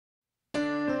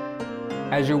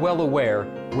As you're well aware,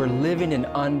 we're living in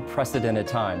unprecedented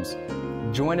times.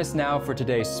 Join us now for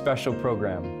today's special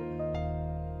program.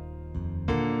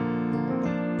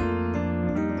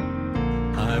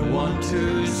 I want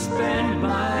to spend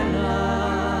my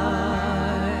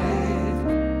life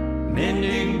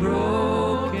mending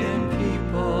broken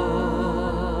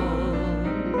people.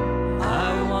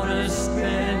 I want to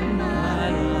spend my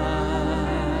life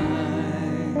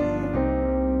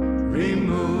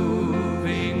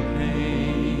removing pain.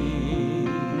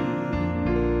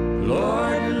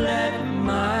 Lord, let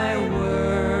my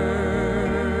words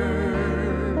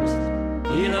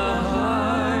heal a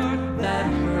heart that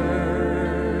hurts.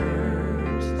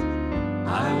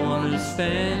 I want to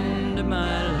spend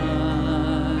my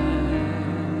life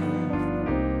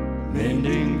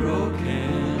mending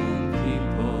broken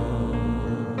people.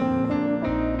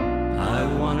 I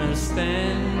want to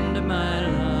spend my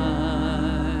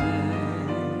life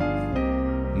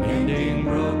mending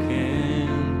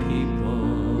broken people.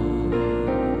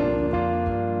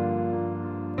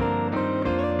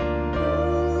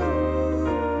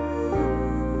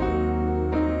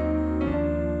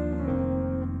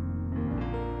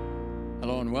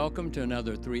 Hello and welcome to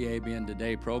another 3ABN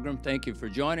Today program. Thank you for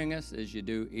joining us as you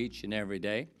do each and every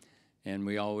day. And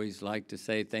we always like to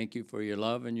say thank you for your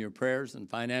love and your prayers and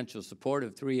financial support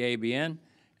of 3ABN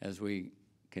as we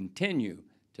continue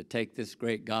to take this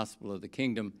great gospel of the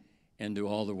kingdom into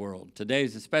all the world.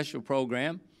 Today's a special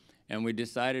program, and we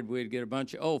decided we'd get a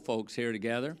bunch of old folks here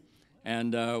together,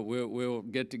 and we'll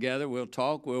get together, we'll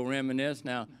talk, we'll reminisce.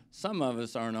 Now, some of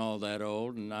us aren't all that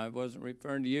old, and I wasn't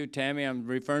referring to you, Tammy. I'm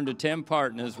referring to Tim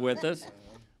Parton is with us.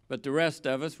 But the rest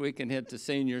of us, we can hit the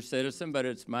senior citizen, but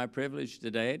it's my privilege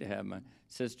today to have my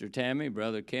sister Tammy,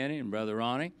 brother Kenny, and brother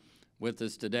Ronny with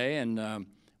us today. And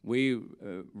we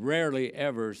rarely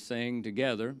ever sing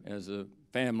together as a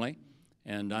family.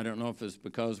 And I don't know if it's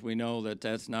because we know that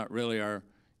that's not really our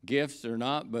gifts or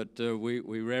not, but we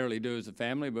rarely do as a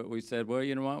family. But we said, well,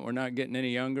 you know what? We're not getting any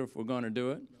younger if we're going to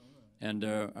do it. And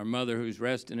our mother, who's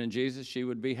resting in Jesus, she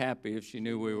would be happy if she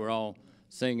knew we were all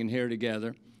singing here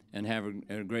together and having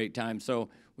a great time. So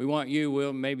we want you,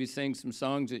 we'll maybe sing some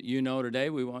songs that you know today.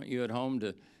 We want you at home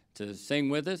to sing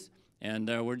with us. And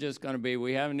we're just going to be,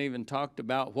 we haven't even talked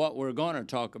about what we're going to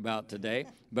talk about today,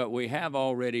 but we have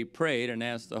already prayed and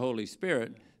asked the Holy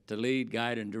Spirit to lead,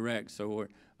 guide, and direct. So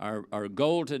our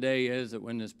goal today is that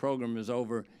when this program is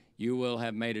over, you will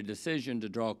have made a decision to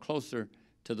draw closer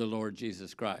to the Lord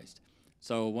Jesus Christ.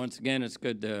 So once again, it's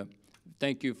good to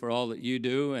thank you for all that you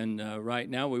do, and right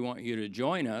now we want you to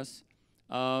join us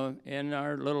in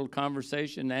our little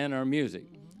conversation and our music.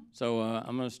 So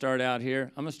I'm going to start out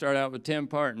here. I'm going to start out with Tim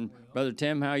Parton. Brother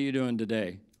Tim, how are you doing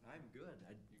today?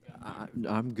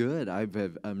 I'm good.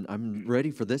 I'm ready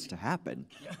for this to happen.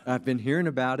 I've been hearing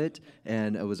about it,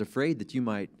 and I was afraid that you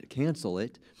might cancel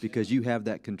it because you have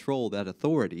that control, that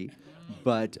authority.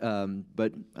 But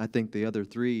I think the other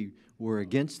three were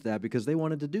against that because they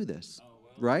wanted to do this,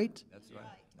 right? That's right.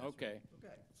 Okay.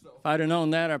 If I'd have known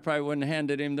that, I probably wouldn't have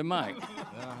handed him the mic.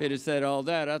 If he'd have said all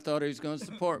that, I thought he was going to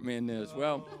support me in this.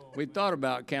 Well, we thought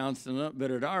about canceling it,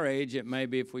 but at our age, it may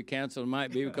be if we cancel, it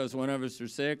might be because one of us are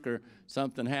sick or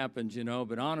something happens, you know.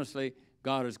 But honestly,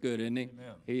 God is good, isn't he?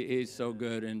 He's so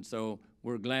good, and so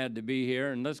we're glad to be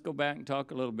here. And let's go back and talk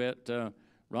a little bit.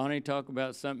 Ronny, talk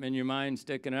about something in your mind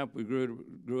sticking up. We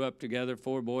grew up together,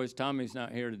 4 boys. Tommy's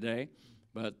not here today,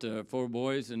 but 4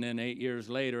 boys, and then 8 years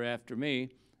later after me,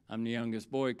 I'm the youngest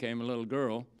boy, came a little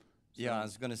girl. So. Yeah, I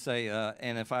was going to say,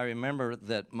 and if I remember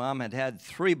that Mom had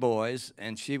 3 boys,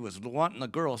 and she was wanting a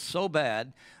girl so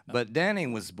bad, but Danny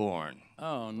was born.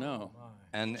 Oh, no.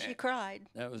 And she cried.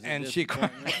 That was and she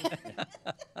cried.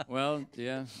 Well,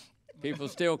 yeah. People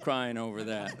still crying over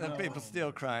that. People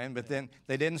still crying, but then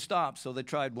they didn't stop, so they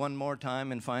tried one more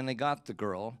time and finally got the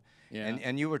girl. Yeah.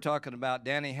 And you were talking about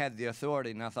Danny had the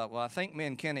authority, and I thought, well, I think me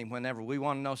and Kenny, whenever we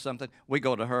want to know something, we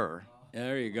go to her.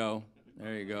 There you go.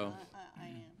 There you go. I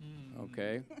am.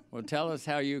 Okay. Well, tell us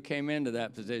how you came into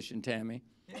that position, Tammy.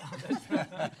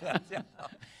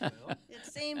 It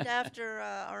seemed after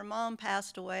our mom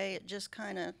passed away, it just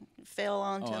kind of fell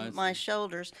onto my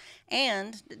shoulders.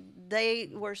 And they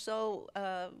were so,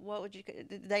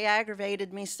 they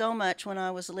aggravated me so much when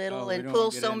I was little and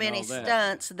pulled so many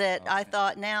stunts that I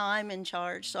thought now I'm in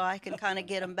charge, so I can kind of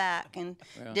get them back in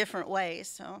different ways.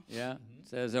 So. Yeah. It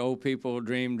says old people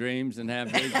dream dreams and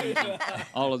have visions and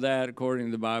all of that according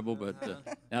to the Bible. But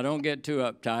now don't get too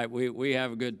uptight. We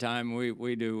have a good time.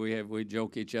 We do. We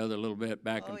joke each other a little bit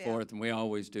back and forth, and we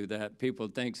always do that. People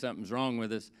think something's wrong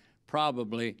with us.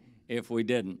 Probably if we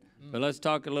didn't. But let's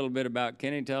talk a little bit about,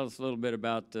 Kenny, tell us a little bit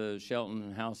about the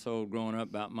Shelton household growing up,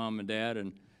 about Mom and Dad,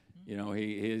 and, you know,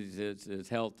 his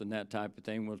health and that type of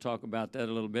thing. We'll talk about that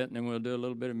a little bit, and then we'll do a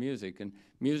little bit of music. And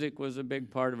music was a big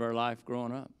part of our life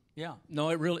growing up. Yeah, no,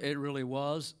 it really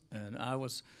was. And I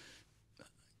was,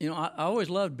 you know, I always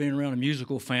loved being around a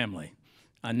musical family.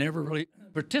 I never really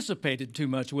participated too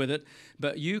much with it,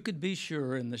 but you could be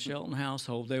sure in the Shelton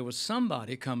household there was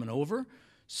somebody coming over,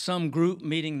 some group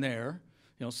meeting there,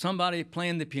 you know, somebody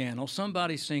playing the piano,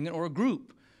 somebody singing, or a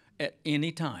group at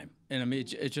any time. And I mean,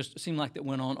 it just seemed like that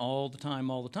went on all the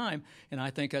time. And I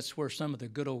think that's where some of the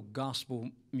good old gospel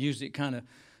music kind of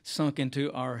sunk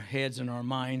into our heads and our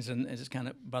minds, and it's kind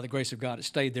of, by the grace of God, it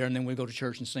stayed there, and then we go to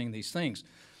church and sing these things.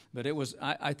 But it was,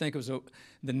 I think it was,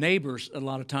 the neighbors a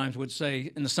lot of times would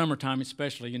say, in the summertime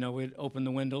especially, you know, we'd open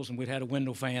the windows and we'd had a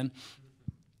window fan,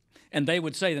 and they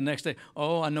would say the next day,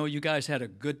 "Oh, I know you guys had a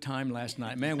good time last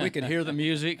night. Man, we could hear the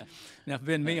music." Now, if it had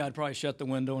been me, I'd probably shut the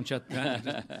window and shut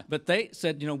the But they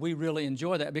said, you know, we really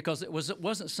enjoy that, because it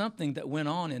wasn't something that went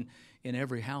on in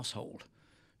every household.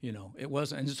 You know, it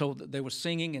wasn't. And so they were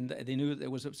singing, and they knew that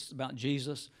it was about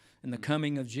Jesus and the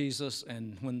coming of Jesus,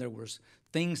 and when there was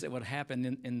things that would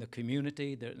happen in the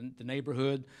community, the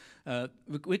neighborhood,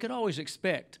 we could always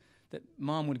expect that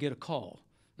Mom would get a call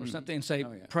or something and say,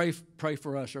 pray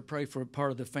for us, or pray for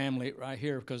part of the family right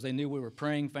here, because they knew we were a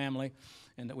praying family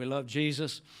and that we loved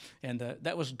Jesus. And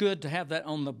that was good to have that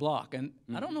on the block. And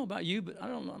I don't know about you, but I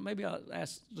don't know, maybe I'll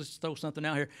just throw something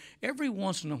out here. Every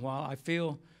once in a while, I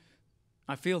feel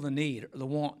the need, or the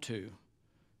want to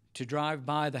drive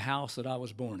by the house that I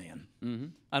was born in. Mm-hmm.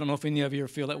 I don't know if any of you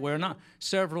feel that way or not.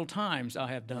 Several times I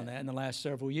have done that in the last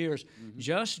several years. Mm-hmm.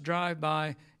 Just drive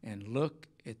by and look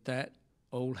at that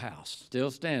old house.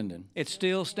 Still standing. It's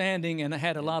still standing, and it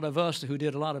had a lot of us who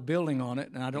did a lot of building on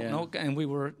it, and I don't know, and we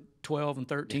were 12 and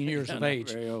 13 years of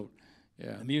age. Very old.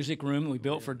 Yeah. The music room we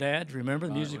built for Dad. Remember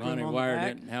the music Ronny room on wired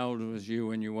the back? it. How old was you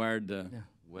when you wired the? Yeah.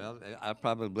 Well, I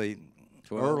probably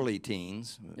 12. early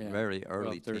teens, Yeah. very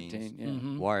early 12, 13, teens,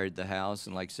 yeah. wired the house.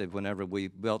 And like I said, whenever we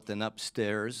built an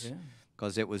upstairs,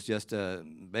 because it was just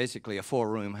basically a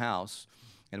 4-room house,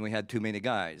 and we had too many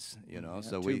guys, you know.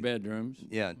 So two bedrooms.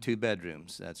 Yeah, 2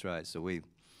 bedrooms. That's right. So we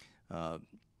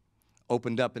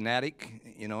opened up an attic,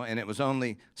 you know, and it was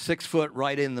only 6 foot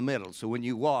right in the middle. So when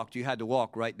you walked, you had to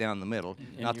walk right down the middle.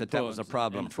 Not that that was a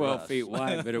problem for 12 us. feet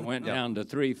wide, but it went down to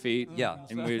 3 feet. Yeah.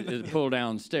 And we pull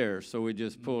down stairs. So we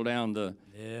just pull down the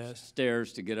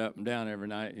stairs to get up and down every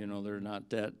night. You know, they're not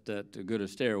that good of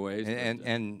stairways.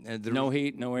 And there no was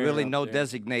heat, no air. really up no there.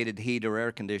 designated heat or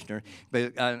air conditioner.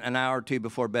 But an hour or two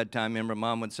before bedtime, remember,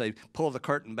 Mom would say, "Pull the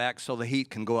curtain back so the heat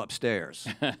can go upstairs."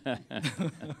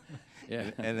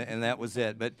 Yeah. And that was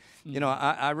it. But, you know,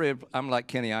 I'm like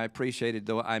Kenny. I appreciated,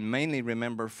 though, I mainly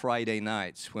remember Friday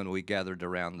nights when we gathered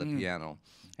around the piano.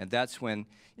 And that's when,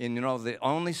 and, you know, the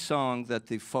only song that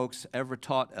the folks ever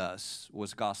taught us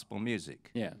was gospel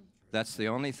music. Yeah. That's the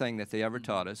only thing that they ever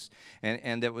taught us.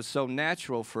 And it was so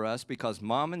natural for us because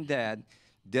Mom and Dad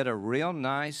did a real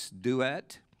nice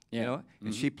duet. You know,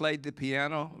 and she played the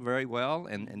piano very well,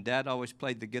 and Dad always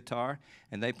played the guitar,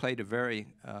 and they played a very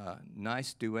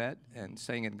nice duet and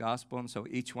sang in gospel. And so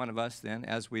each one of us then,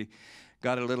 as we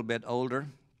got a little bit older,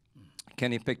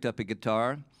 Kenny picked up a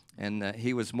guitar, and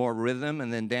he was more rhythm,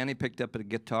 and then Danny picked up a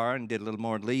guitar and did a little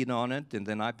more lead on it, and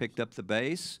then I picked up the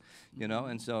bass, you know,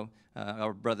 and so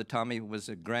our brother Tommy was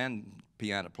a grand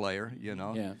piano player, you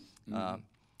know. Yeah.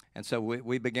 And so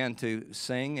we began to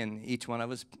sing, and each one of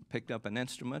us picked up an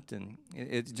instrument, and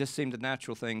it just seemed a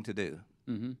natural thing to do.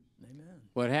 Mm-hmm. Amen.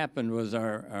 What happened was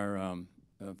our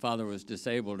father was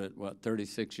disabled at,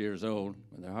 36 years old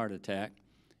with a heart attack.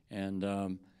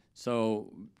 And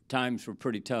so times were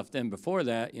pretty tough then. Before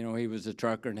that, you know, he was a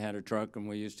trucker and had a truck, and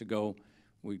we used to go,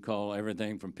 we'd call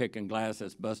everything from picking glass,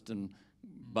 that's busting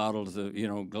bottles of, you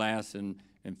know, glass and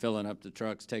filling up the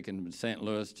trucks, taking them to St.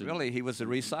 Louis. Really, he was a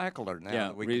recycler now. Yeah,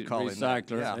 that we could call him that.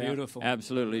 recycler. Yeah. Beautiful.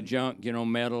 Absolutely, junk, you know,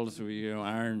 metals, you know,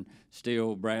 iron,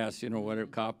 steel, brass, you know, whatever,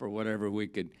 copper, whatever we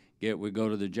could get. We'd go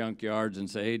to the junkyards and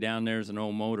say, "Hey, down there's an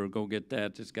old motor, go get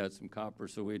that, it's got some copper."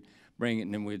 So we'd bring it,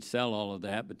 and then we'd sell all of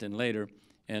that. But then later,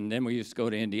 and then we used to go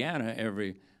to Indiana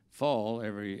every fall,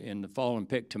 in the fall, and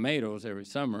pick tomatoes every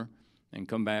summer and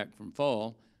come back from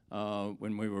fall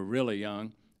when we were really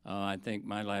young. I think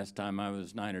my last time I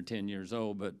was 9 or 10 years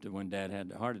old, but when Dad had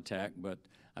the heart attack. But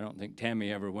I don't think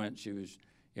Tammy ever went. She was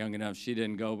young enough. She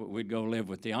didn't go, but we'd go live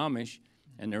with the Amish.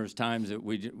 And there was times that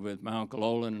with my Uncle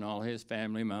Olin and all his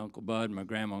family, my Uncle Bud, my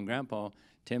grandma and grandpa,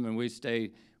 Tim, and we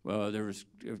stayed, well, there was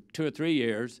 2 or 3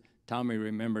 years. Tommy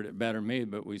remembered it better than me,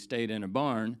 but we stayed in a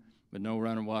barn with no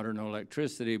running water, no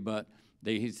electricity, but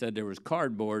he said there was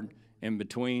cardboard in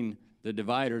between the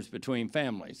dividers between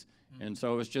families. And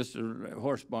so it was just a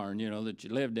horse barn, you know, that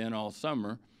you lived in all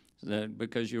summer,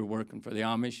 because you were working for the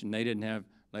Amish, and they didn't have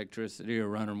electricity or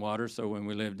running water. So when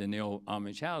we lived in the old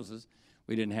Amish houses,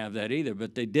 we didn't have that either.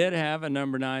 But they did have a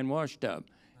number 9 wash tub,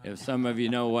 if some of you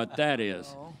know what that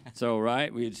is. So,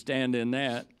 right, we'd stand in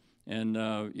that, and,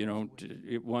 you know,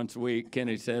 once a week,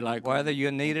 Kenny said, like... Whether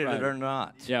you needed it or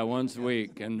not. Yeah, once a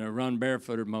week, and run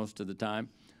barefooted most of the time.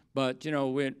 But, you know,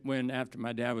 when after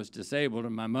my dad was disabled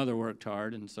and my mother worked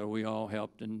hard, and so we all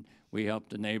helped, and we helped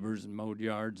the neighbors and mowed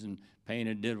yards and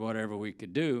painted, did whatever we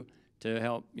could do to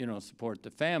help, you know, support the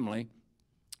family.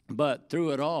 But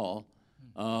through it all,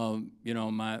 you know,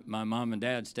 my mom and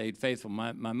dad stayed faithful.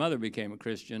 My mother became a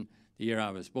Christian the year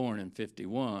I was born in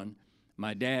 '51.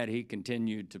 My dad, he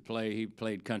continued to play. He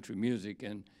played country music,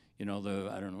 and you know,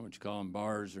 I don't know what you call them,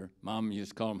 bars, or Mom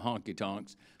used to call them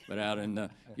honky-tonks, but out in the,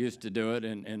 used to do it.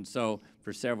 And so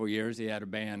for several years, he had a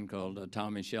band called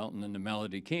Tommy Shelton and the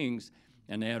Melody Kings,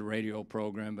 and they had a radio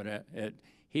program, but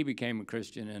he became a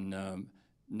Christian in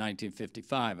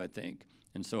 1955, I think.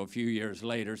 And so a few years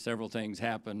later, several things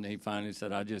happened. He finally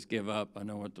said, I just give up. I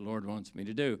know what the Lord wants me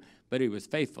to do. But he was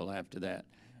faithful after that.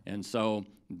 And so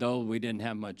though we didn't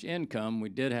have much income, we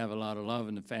did have a lot of love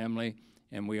in the family.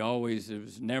 And we always, it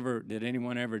was never, did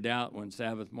anyone ever doubt when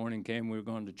Sabbath morning came we were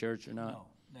going to church or not? No,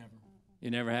 never.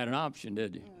 You never had an option,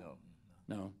 did you? No.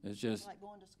 No, it's just. Like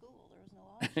going to school, there was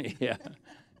no option.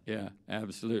 Yeah,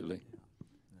 absolutely.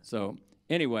 So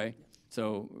anyway,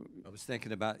 so. I was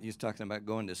thinking about, you was talking about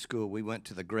going to school. We went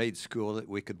to the grade school that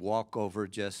we could walk over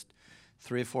just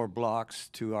 3 or 4 blocks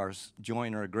to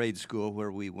join our grade school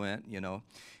where we went, you know.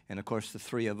 And of course, the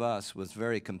 3 of us was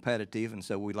very competitive, and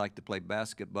so we liked to play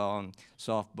basketball and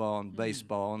softball and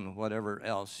baseball and whatever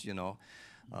else, you know.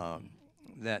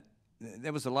 That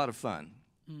was a lot of fun,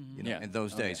 you know, in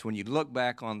those days. When you look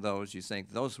back on those, you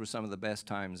think those were some of the best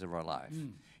times of our life.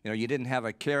 You know, you didn't have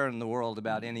a care in the world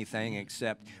about anything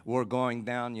except we're going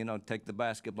down, you know, take the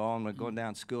basketball, and we're going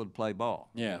down to school to play ball.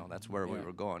 Yeah. You know, that's where we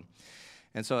were going.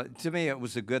 And so to me, it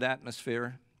was a good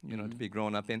atmosphere, you know, to be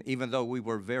growing up in, even though we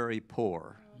were very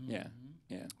poor. Yeah,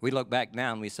 yeah. We look back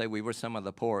now and we say we were some of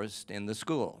the poorest in the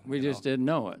school. We just didn't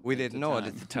know it. We didn't know it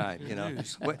at the time, you know.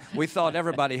 we thought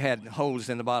everybody had holes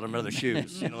in the bottom of their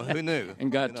shoes, you know. Who knew?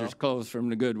 And got their clothes from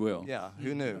the Goodwill. Yeah,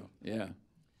 who knew? Yeah,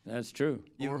 that's true.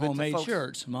 Or homemade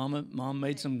shirts. Mom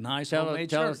made some nice homemade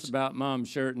Tell shirts. us about Mom's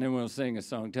shirt, and then we'll sing a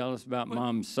song. Tell us about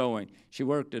Mom's sewing. She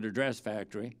worked at a dress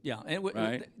factory. Yeah, and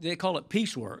right? They call it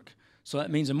piecework. So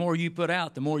that means the more you put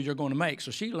out, the more you're going to make.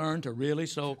 So she learned to really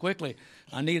sew quickly.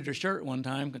 I needed a shirt one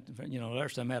time. You know,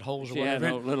 there's some had holes or whatever.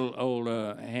 She had a little old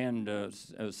hand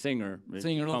singer.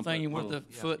 Singer little thing with the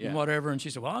foot and whatever. And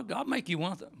she said, well, I'll make you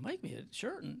one. Make me a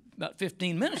shirt. In about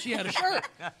 15 minutes, she had a shirt.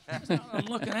 So I'm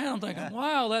looking at it, I'm thinking,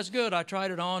 wow, that's good. I tried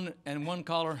it on, and one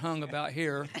collar hung about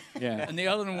here, and the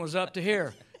other one was up to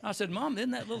here. I said, Mom,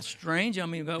 isn't that a little strange? I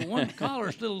mean, one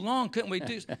collar's a little long. Couldn't we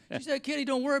do? She said, Kitty,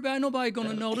 don't worry about it. Nobody's going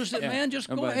to notice it, man.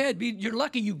 Just go ahead. You're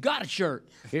lucky you got a shirt.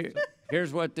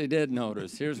 Here's what they did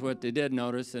notice. Here's what they did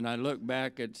notice. And I look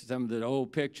back at some of the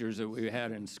old pictures that we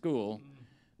had in school.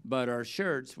 But our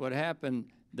shirts, what happened,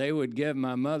 they would give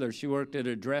my mother, she worked at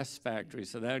a dress factory,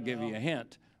 so that would give you a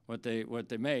hint what they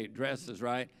made, dresses,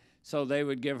 right? So they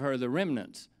would give her the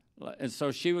remnants. And so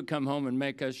she would come home and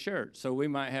make us shirts. So we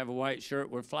might have a white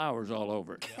shirt with flowers all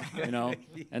over it, you know.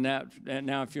 And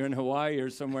now if you're in Hawaii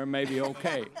or somewhere, maybe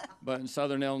okay. But in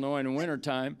Southern Illinois in the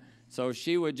wintertime, so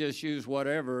she would just use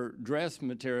whatever dress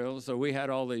material. So we had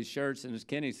all these shirts, and as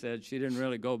Kenny said, she didn't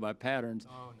really go by patterns.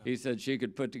 Oh, no. He said she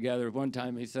could put together. One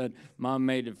time he said, Mom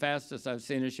made the fastest I've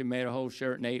seen her. She made a whole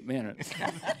shirt in 8 minutes.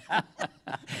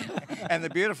 And the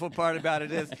beautiful part about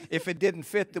it is, if it didn't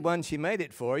fit the one she made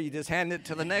it for, you just hand it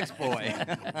to the next boy.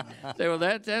 Say, well,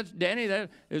 that's Danny. That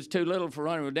is too little for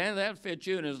Ronny. Well, Danny, that fits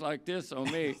you, and it's like this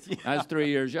on me. I was 3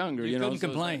 years younger. You know, couldn't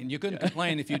complain. You couldn't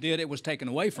complain if you did. It was taken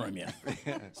away from you.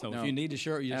 So if you need a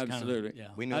shirt, you just absolutely.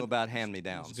 Kind of, We knew about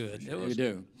hand-me-downs. Good. We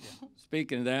do. Yeah.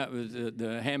 Speaking of that, was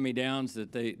the hand-me-downs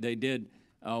that they did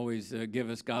always give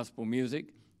us gospel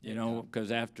music. You know,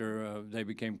 because after they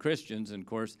became Christians, and of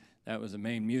course that was the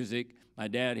main music. My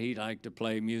dad, he liked to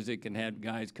play music and had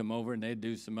guys come over and they'd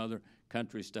do some other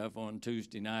country stuff on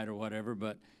Tuesday night or whatever.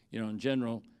 But, you know, in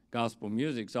general, gospel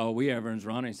music's all we ever, and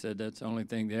Ronny said that's the only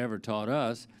thing they ever taught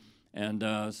us. And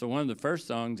so one of the first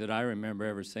songs that I remember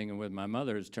ever singing with my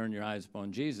mother is Turn Your Eyes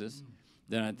Upon Jesus.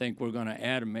 Then I think we're going to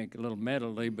add and make a little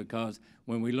medley, because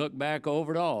when we look back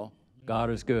over it all,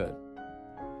 God is good.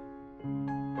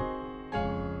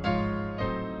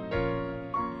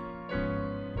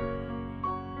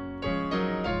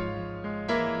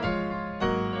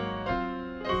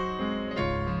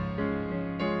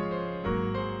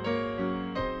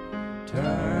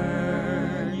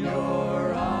 Turn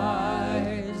your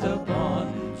eyes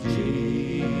upon Jesus.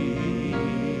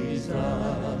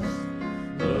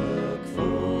 Look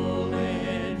full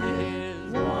in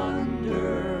his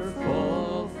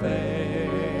wonderful face,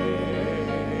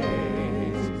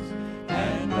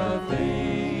 and the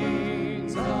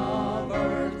things of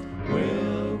earth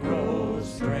will grow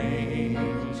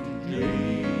strangely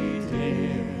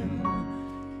dim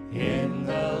in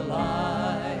the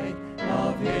light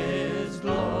of his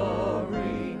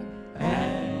glory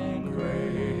and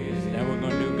grace. Now we're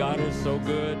going to do God is so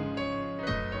good.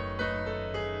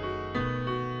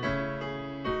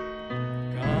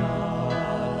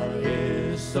 God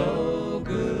is so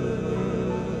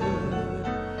good.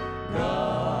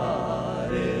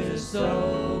 God is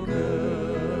so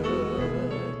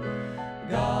good.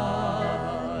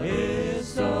 God is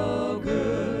so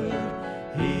good.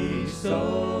 He's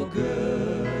so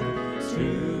good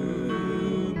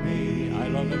to me. I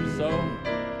love him so.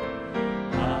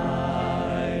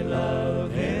 I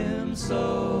love him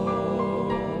so.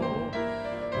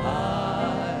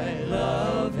 I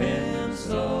love him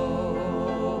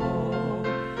so.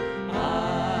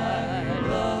 I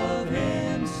love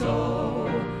him so.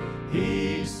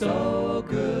 He's so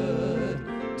good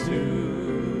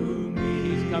to me.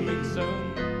 He's coming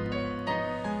soon.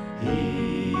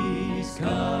 He's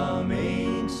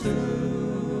coming soon.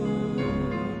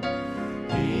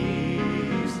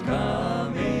 He's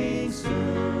coming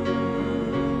soon.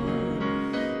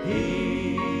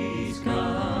 He's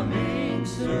coming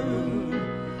soon.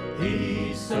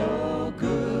 He's so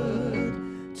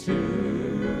good to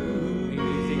me.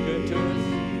 Is he good to us?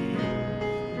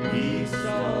 He's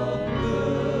so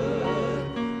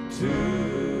good to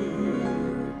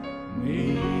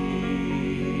me.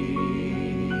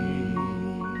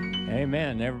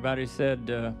 Amen. Everybody said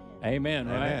amen,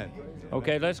 right? Amen.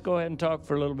 Okay, let's go ahead and talk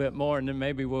for a little bit more, and then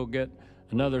maybe we'll get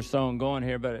another song going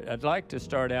here. But I'd like to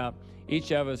start out,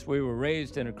 each of us, we were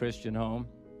raised in a Christian home,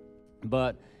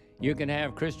 but you can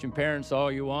have Christian parents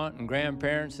all you want and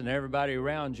grandparents and everybody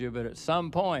around you, but at some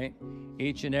point,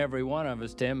 each and every one of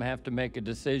us, Tim, have to make a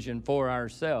decision for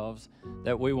ourselves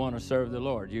that we want to serve the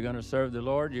Lord. You're going to serve the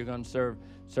Lord, you're going to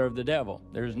serve the devil.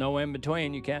 There's no in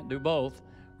between. You can't do both,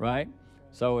 right?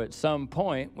 So at some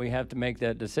point, we have to make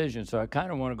that decision. So I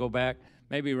kind of want to go back.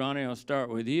 Maybe, Ronnie, I'll start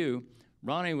with you.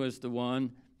 Ronnie was the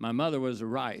one, my mother was a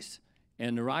Rice,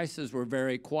 and the Rices were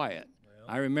very quiet.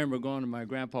 I remember going to my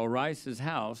Grandpa Rice's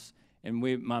house, and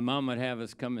my mom would have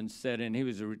us come and sit in. He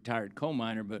was a retired coal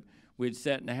miner, but we'd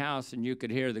sit in the house, and you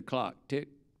could hear the clock,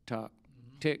 tick-tock,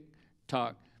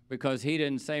 tick-tock, because he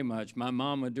didn't say much. My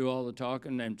mom would do all the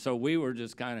talking, and so we were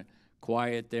just kind of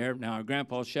quiet there. Now, our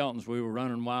Grandpa Shelton's, we were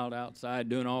running wild outside,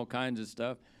 doing all kinds of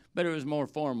stuff, but it was more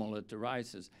formal at the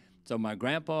Rices. So my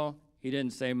grandpa, he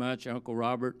didn't say much. Uncle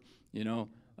Robert,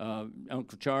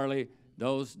 Uncle Charlie,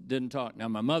 those didn't talk. Now,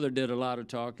 my mother did a lot of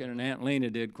talking, and Aunt Lena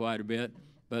did quite a bit,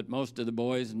 but most of the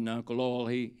boys and Uncle Lowell,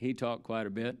 he talked quite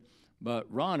a bit. But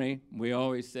Ronnie, we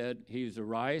always said he was a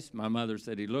Rice. My mother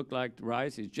said he looked like the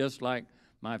Rice. He's just like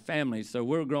my family. So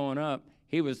we're growing up,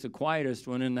 he was the quietest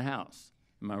one in the house.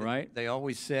 Am I right? They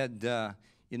always said, my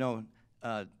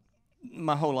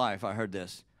whole life I heard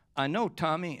this. I know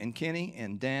Tommy and Kenny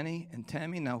and Danny and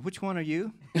Tammy. Now, which one are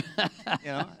you?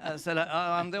 I said,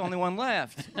 I'm the only one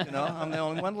left. I'm the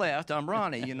only one left. I'm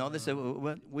Ronnie. They said,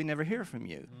 well, we never hear from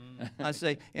you. I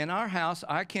say, in our house,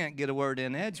 I can't get a word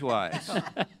in edgewise.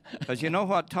 Because you know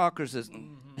what talkers is?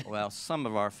 Well, some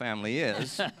of our family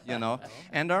is,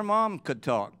 And our mom could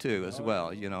talk, too, as well,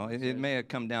 It may have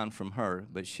come down from her,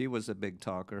 but she was a big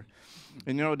talker.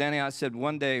 And, Danny, I said,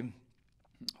 one day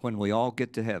when we all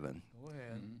get to heaven,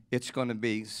 it's going to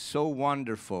be so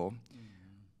wonderful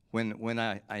when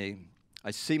I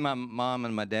see my mom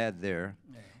and my dad there,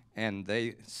 and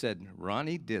they said,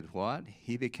 Ronnie did what?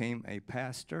 He became a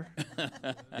pastor,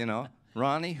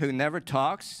 Ronnie, who never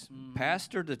talks,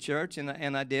 pastored the church,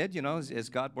 and I did, as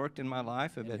God worked in my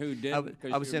life. And who did? I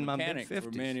was in my mid-50s.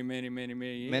 For many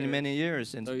years. Many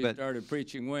years. And so you started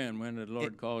preaching when? When did the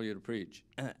Lord call you to preach?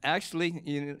 Actually,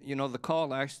 the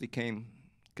call actually came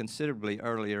considerably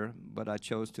earlier, but I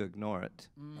chose to ignore it.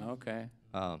 Okay.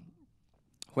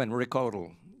 When Rick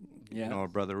Odell, our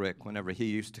brother Rick, whenever he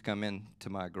used to come into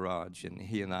my garage, and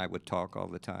he and I would talk all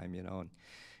the time,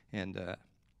 and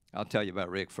I'll tell you about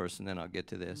Rick first, and then I'll get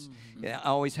to this. Yeah, I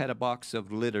always had a box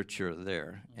of literature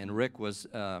there, and Rick was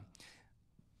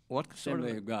what sort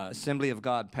Assembly of God. Assembly of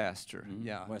God pastor,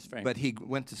 West Franklin. But he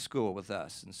went to school with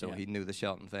us, and so he knew the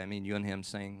Shelton family, and you and him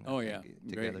sang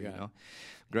together, Great guy.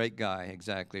 Great guy,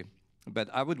 exactly. But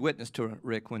I would witness to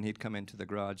Rick when he'd come into the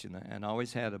garage, and I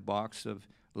always had a box of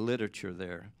literature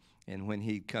there. And when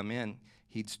he'd come in,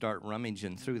 he'd start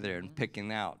rummaging through there and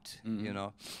picking out, you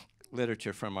know,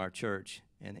 literature from our church.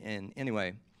 And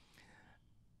anyway,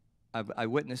 I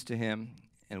witnessed to him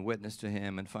and witnessed to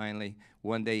him, and finally,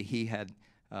 one day he had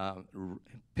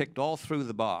picked all through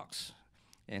the box.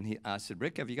 And I said,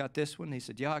 Rick, have you got this one? He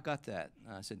said, yeah, I got that.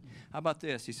 I said, how about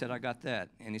this? He said, I got that.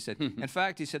 And he said, in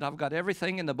fact, he said, I've got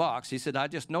everything in the box. He said, I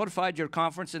just notified your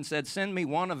conference and said, send me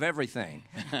one of everything.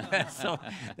 So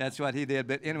that's what he did.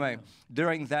 But anyway,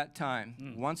 during that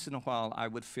time, once in a while, I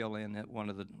would fill in at one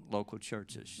of the local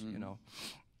churches, you know.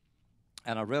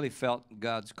 And I really felt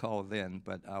God's call then,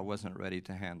 but I wasn't ready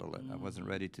to handle it. I wasn't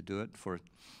ready to do it for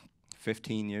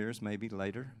 15 years, maybe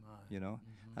later, you know.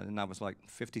 And I was like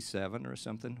 57 or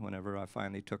something whenever I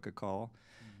finally took a call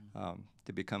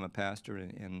to become a pastor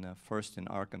first in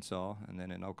Arkansas and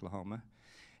then in Oklahoma.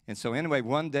 And so anyway,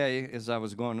 one day, as I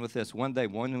was going with this, one day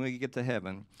when we get to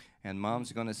heaven, and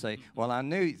Mom's going to say, well, I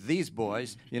knew these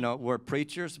boys, you know, were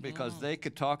preachers because they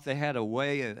could talk. They had a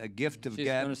way, a gift of gab. She's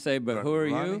going to say, but who are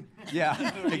you?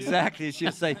 Yeah, exactly.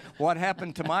 She'll say, what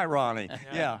happened to my Ronnie?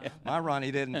 Yeah, my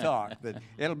Ronnie didn't talk. But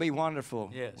it'll be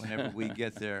wonderful whenever we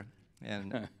get there.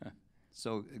 And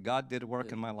so God did a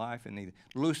work in my life, and he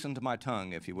loosened my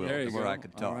tongue, if you will, to where I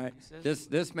could talk. All right.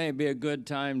 This may be a good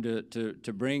time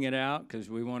to bring it out, because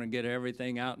we want to get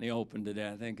everything out in the open today.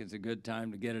 I think it's a good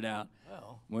time to get it out.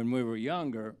 Well. When we were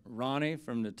younger, Ronnie,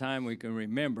 from the time we can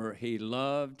remember, he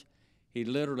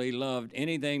literally loved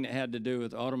anything that had to do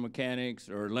with auto mechanics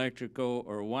or electrical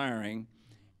or wiring.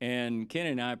 And Kenny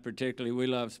and I particularly, we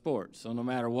love sports. So no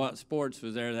matter what sports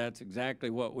was there, that's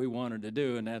exactly what we wanted to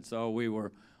do, and that's all we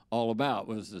were all about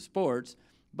was the sports.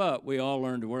 But we all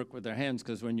learned to work with our hands,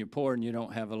 because when you're poor and you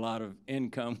don't have a lot of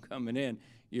income coming in,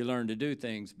 you learn to do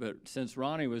things. But since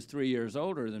Ronnie was 3 years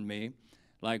older than me,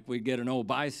 like we'd get an old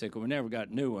bicycle. We never got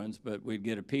new ones, but we'd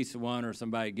get a piece of one or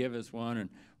somebody give us one,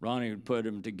 and Ronnie would put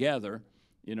them together,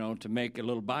 you know, to make a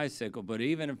little bicycle. But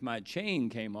even if my chain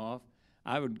came off,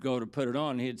 I would go to put it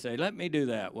on, and he'd say, let me do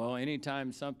that. Well,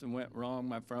 anytime something went wrong,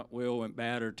 my front wheel went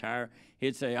bad or tire,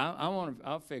 he'd say,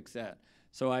 I'll fix that.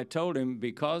 So I told him,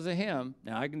 because of him,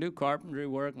 now I can do carpentry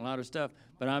work and a lot of stuff,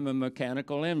 but I'm a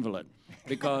mechanical invalid,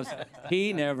 because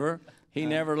he never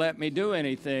let me do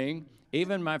anything.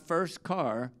 Even my first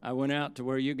car, I went out to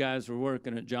where you guys were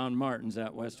working at John Martin's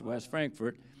out west of West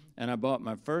Frankfort, and I bought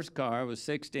my first car. I was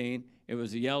 16. It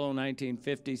was a yellow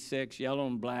 1956, yellow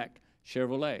and black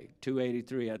Chevrolet,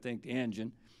 283, I think, the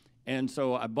engine. And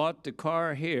so I bought the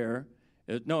car here.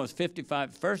 No, it was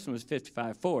 55. First one was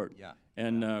 55 Ford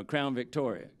and Crown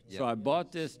Victoria. So I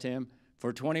bought this, Tim,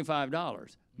 for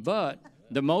 $25. But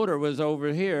the motor was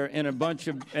over here in a bunch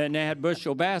of, and they had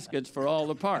bushel baskets for all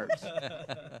the parts.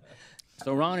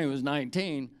 So Ronnie was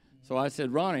 19. So I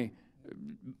said, Ronnie,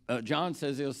 John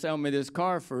says he'll sell me this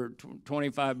car for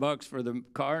 $25 for the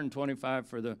car and $25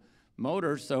 for the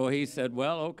motor. So he said,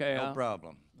 well, okay, no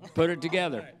problem. Put it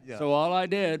together. So all I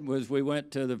did was we went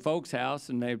to the folks' house,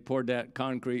 and they poured that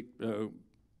concrete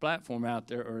platform out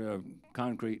there, or a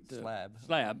concrete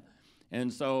slab.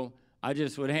 And so I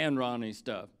just would hand Ronnie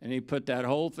stuff, and he put that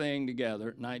whole thing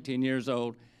together, 19 years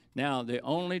old. Now, the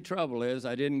only trouble is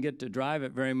I didn't get to drive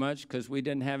it very much because we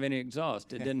didn't have any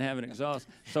exhaust. It didn't have an exhaust.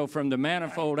 So from the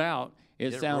manifold out,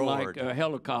 it sounded like a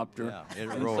helicopter. Yeah, it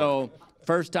and roared. So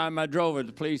first time I drove it,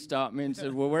 the police stopped me and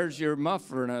said, well, where's your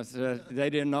muffler? And I said, they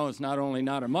didn't know it's not only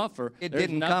not a muffler. It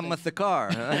didn't come with the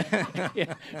car.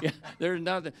 yeah, there's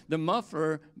nothing. The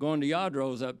muffler going to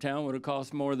Yadro's uptown would have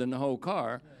cost more than the whole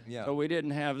car. Yeah. So we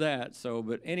didn't have that. So,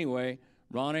 but anyway,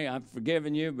 Ronnie, I've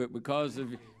forgiven you, but because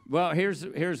of, well,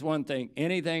 here's one thing.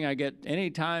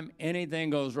 Anytime anything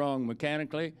goes wrong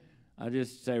mechanically, I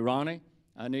just say, Ronnie,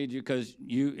 I need you, because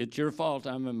it's your fault.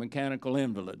 I'm a mechanical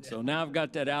invalid. So now I've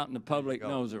got that out, and the public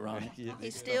knows it, Ronnie.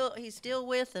 He's still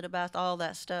with it about all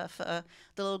that stuff. The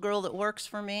little girl that works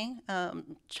for me,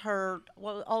 her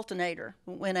alternator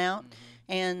went out,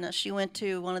 and she went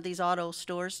to one of these auto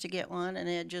stores to get one, and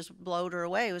it just blowed her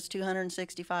away. It was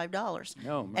 $265.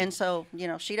 No, man. And so, you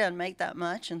know, she doesn't make that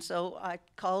much, and so I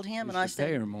called him, and I said,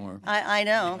 pay her more. I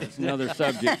know. It's another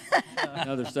subject.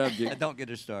 Another subject. Don't get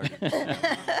her started.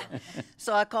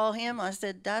 So I called him. I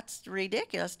said, that's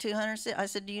ridiculous, $200. I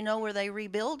said, do you know where they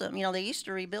rebuild them? You know, they used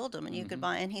to rebuild them, and you could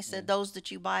buy. And he said, those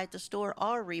that you buy at the store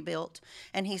are rebuilt.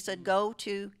 And he said, go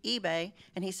to eBay,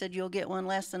 and he said, you'll get one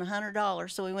less than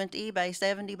 $100. So we went to eBay,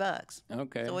 $70.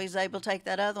 Okay. So he was able to take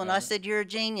that other one. I said, you're a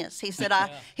genius. He said, I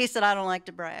don't like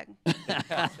to brag.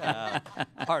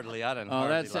 Hardly, I don't. Oh,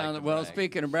 that sounds well.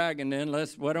 Speaking of bragging, then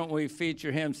why don't we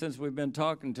feature him, since we've been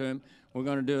talking to him? We're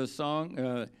going to do a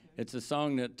song. It's a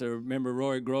song that remember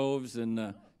Roy Groves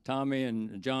and Tommy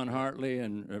and John Hartley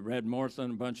and Red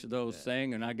Morrison, a bunch of those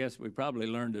sang, and I guess we probably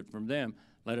learned it from them.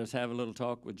 Let us have a little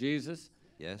talk with Jesus.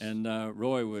 Yes. And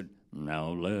Roy would, now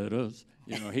let us,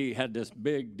 you know, he had this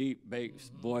big, deep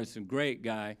bass voice, and great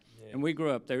guy. And we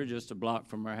grew up there just a block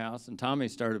from our house, and Tommy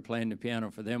started playing the piano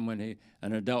for them when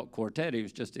an adult quartet. He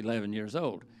was just 11 years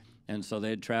old. And so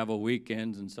they'd travel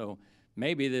weekends, and so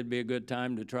maybe that'd be a good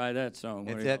time to try that song.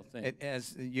 What do y'all think?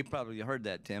 As you probably heard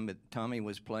that, Tim, but Tommy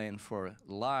was playing for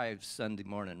live Sunday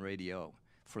morning radio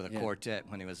for the quartet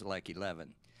when he was like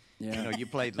 11. Yeah. You know, you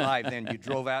played live, then you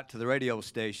drove out to the radio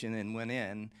station and went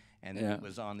in, and it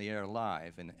was on the air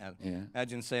live. And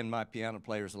imagine saying my piano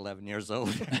player's 11 years old.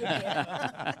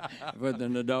 With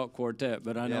an adult quartet.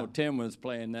 But I know Tim was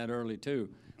playing that early, too,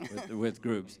 with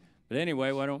groups. But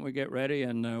anyway, why don't we get ready,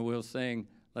 and we'll sing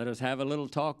Let Us Have a Little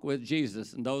Talk with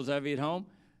Jesus. And those of you at home,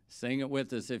 sing it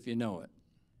with us if you know it.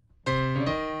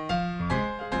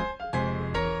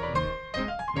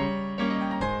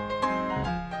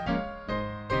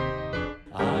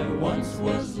 I once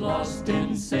was lost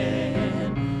in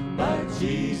sin, but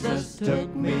Jesus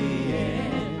took me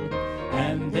in,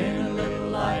 and then a little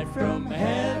light from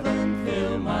heaven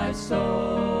filled my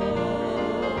soul.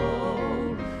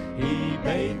 He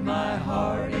bathed my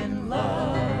heart in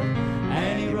love,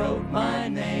 and he wrote my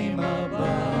name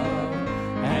above,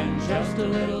 and just a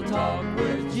little talk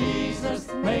with Jesus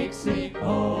makes me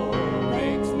whole,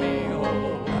 makes me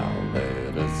whole. Now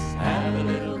let us have a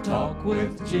little talk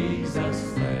with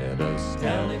Jesus. Let us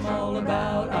tell him all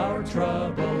about our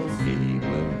troubles. He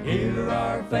will hear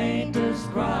our faintest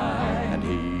cry, and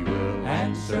he will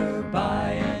answer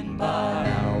by and by.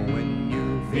 Now when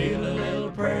you feel a little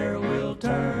prayer will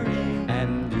turn in,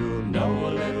 and you'll know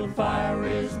a little fire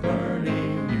is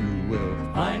burning, you will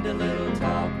find a little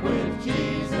talk with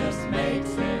Jesus makes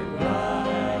it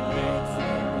right,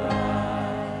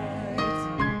 makes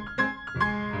it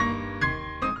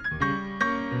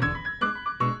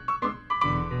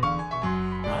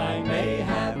I may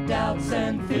have doubts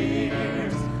and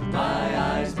fears, my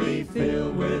eyes be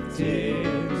filled with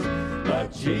tears,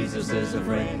 but Jesus is a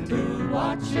friend who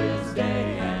watches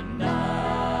day and night.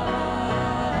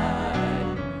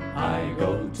 I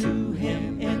go to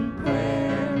him in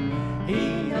prayer,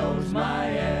 he knows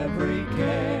my every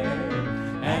care,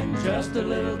 and just a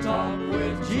little talk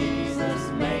with Jesus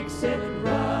makes it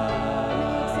right.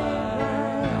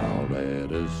 Now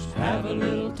let us have a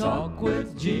little talk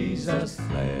with Jesus.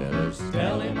 Let us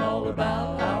tell him all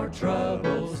about our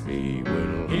troubles. He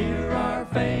will hear our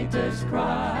faintest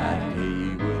cry.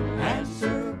 He will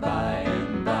answer by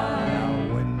and by.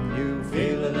 Now when you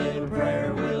feel a little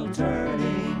prayer will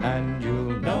turning, and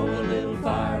you'll know a little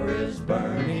fire is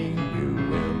burning, you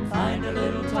will find a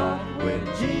little talk with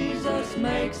Jesus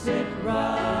makes it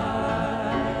right.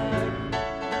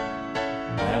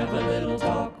 Have a little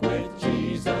talk with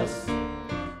Jesus.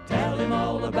 Tell him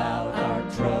all about our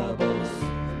troubles.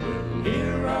 We'll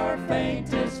hear our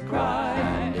faintest cry,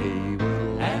 and he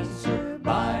will answer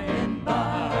by and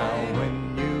by.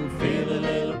 When you feel a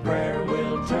little prayer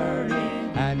will turn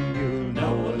in, and you'll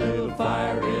know a little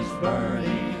fire is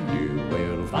burning, you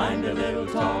will find a little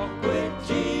talk with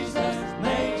Jesus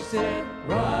makes it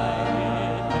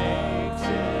right, makes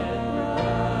it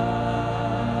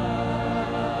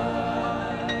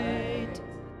right.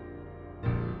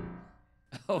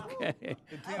 Okay.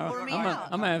 wore me I'm out.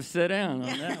 going to have to sit down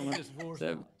on that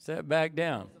one. Sit back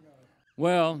down.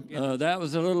 Well, that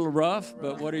was a little rough,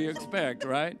 but what do you expect,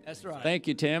 right? That's right. Thank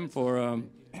you, Tim, for,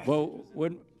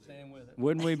 wouldn't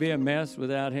we be a mess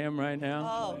without him right now?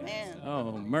 Oh, man.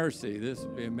 Oh, mercy, this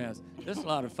would be a mess. This is a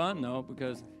lot of fun, though,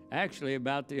 because actually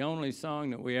about the only song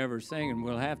that we ever sing, and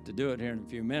we'll have to do it here in a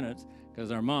few minutes,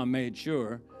 because our mom made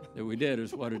sure that we did,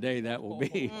 is What a Day That Will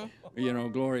Be, you know,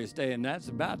 Glorious Day. And that's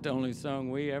about the only song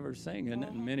we ever sing, isn't it,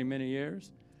 in many, many years?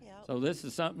 Yep. So this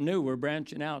is something new. We're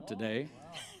branching out today.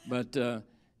 But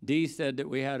Dee said that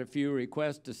we had a few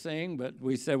requests to sing, but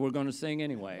we said we're going to sing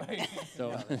anyway.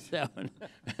 So,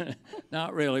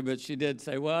 not really, but she did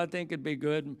say, well, I think it'd be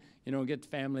good, you know, get the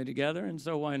family together, and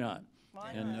so why not?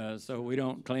 So we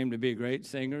don't claim to be great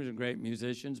singers and great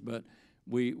musicians, but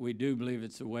we do believe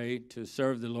it's a way to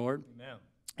serve the Lord. Amen.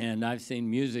 And I've seen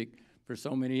music for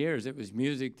so many years. It was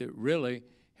music that really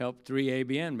helped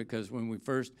 3ABN, because when we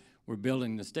first were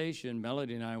building the station,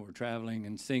 Melody and I were traveling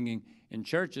and singing in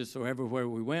churches, so everywhere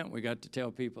we went, we got to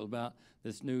tell people about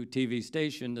this new TV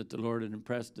station that the Lord had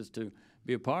impressed us to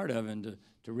be a part of and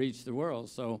to reach the world.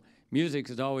 So music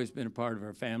has always been a part of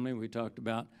our family. We talked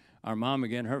about our mom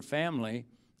again. Her family,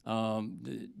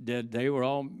 they were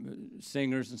all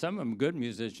singers, and some of them good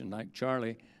musicians, like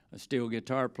Charlie, a steel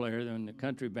guitar player in the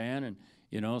country band, and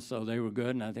you know, so they were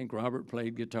good. And I think Robert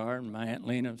played guitar, and my Aunt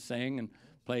Lena sang and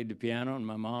played the piano, and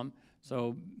my mom.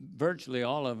 So virtually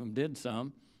all of them did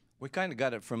some. We kind of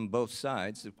got it from both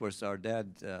sides. Of course, our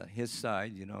dad, his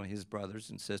side, you know, his brothers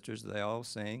and sisters, they all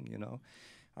sang, you know.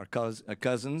 Our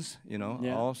cousins, you know,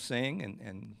 all sing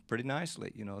and pretty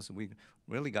nicely, you know. So we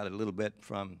really got it a little bit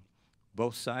from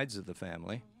both sides of the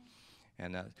family.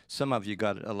 And some of you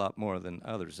got it a lot more than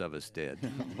others of us did.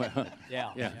 Well,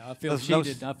 yeah. I feel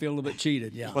cheated. I feel a little bit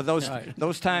cheated, yeah. Well,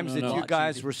 those times that you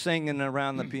guys were singing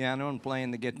around the piano and playing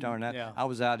the guitar and that, I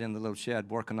was out in the little shed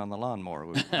working on the lawnmower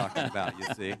we were talking about, you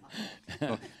see.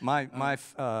 So my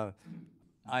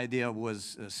idea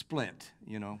was split,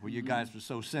 you know, where you guys were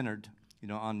so centered, you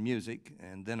know, on music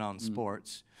and then on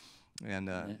sports. And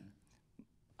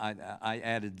I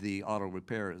added the auto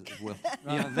repair as well.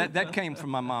 You know, that came from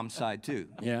my mom's side too.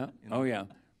 Yeah. You know? Oh yeah.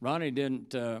 Ronny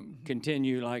didn't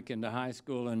continue like into high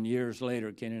school, and years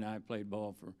later, Kenny and I played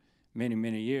ball for many,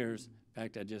 many years. In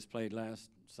fact, I just played last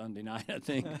Sunday night, I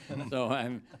think. So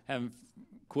I haven't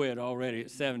quit already at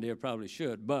 70. I probably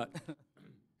should. But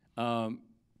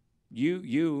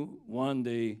you won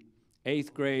the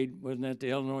 8th grade, wasn't that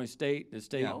the Illinois State? The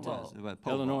state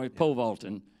Illinois pole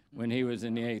vaulting when he was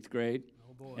in the 8th grade.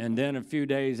 And then a few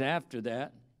days after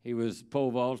that, he was pole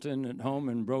vaulting at home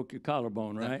and broke your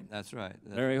collarbone, right? That's right.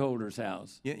 Larry Holder's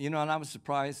house. You know, and I was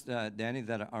surprised, Danny,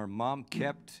 that our mom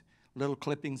kept little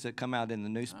clippings that come out in the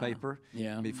newspaper.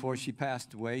 Before she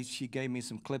passed away, she gave me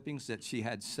some clippings that she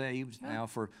had saved now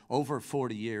for over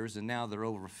 40 years, and now they're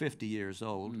over 50 years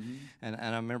old. And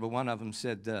I remember one of them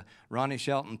said, Ronny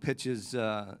Shelton pitches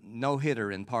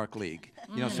no-hitter in Park League.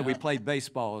 You know, so we played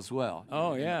baseball as well.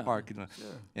 Oh, yeah. In Park, you know.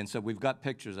 And so we've got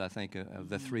pictures, I think, of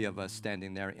the three of us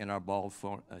standing there in our ball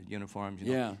uniforms.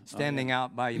 You know, standing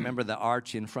out by, you remember the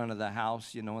arch in front of the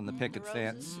house, you know, and the picket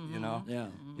fence, you know?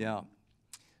 Yeah.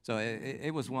 So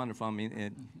it was wonderful. I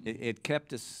mean, it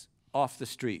kept us off the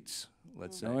streets,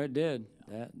 let's say. Oh, it did.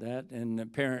 That and the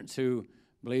parents who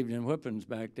believed in whippings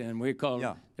back then, we called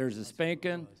there's a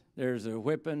spanking, there's a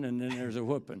whipping, and then there's a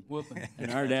whooping.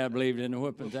 And our dad believed in the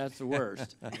whippings. That's the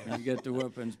worst. You get the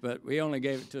whippings, but we only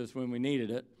gave it to us when we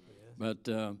needed it. But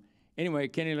anyway,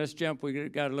 Kenny, let's jump. We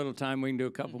got a little time. We can do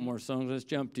a couple more songs. Let's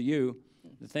jump to you.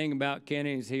 The thing about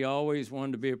Kenny is he always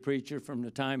wanted to be a preacher from the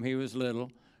time he was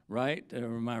little. Right? Or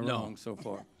am I wrong so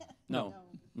far? No,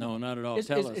 not at all.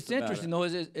 Tell us it's interesting, though,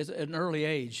 it's at an early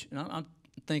age, and I'm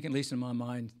thinking, at least in my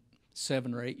mind,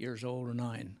 7 or 8 years old or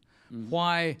 9.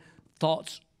 Why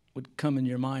thoughts would come in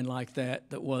your mind like that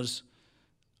was,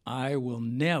 I will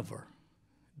never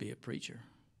be a preacher.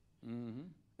 And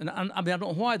I mean, I don't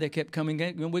know why they kept coming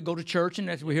in. We go to church,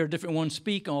 and we hear different ones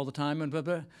speak all the time, and blah,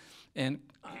 blah. And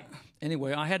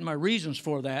anyway, I had my reasons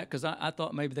for that, because I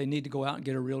thought maybe they need to go out and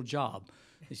get a real job.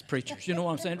 These preachers, you know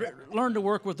what I'm saying? Learn to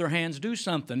work with their hands, do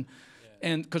something,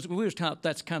 and because we was taught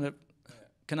that's kind of,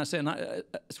 can I say,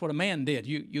 that's what a man did.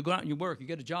 You go out and you work, you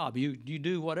get a job, you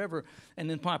do whatever, and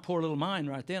then my poor little mind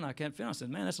right then, I can't feel. I said,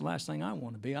 man, that's the last thing I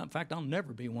want to be. In fact, I'll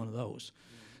never be one of those.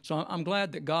 So I'm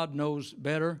glad that God knows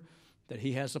better, that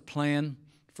He has a plan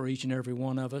for each and every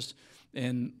one of us,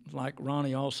 and like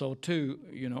Ronny also too.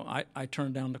 You know, I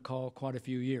turned down the call quite a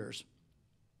few years.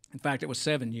 In fact, it was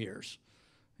 7 years.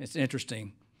 It's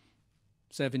interesting.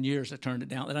 7 years I turned it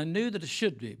down, and I knew that it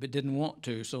should be, but didn't want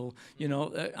to. So, you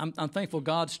know, I'm thankful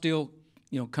God still,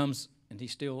 you know, comes and He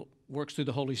still works through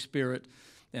the Holy Spirit.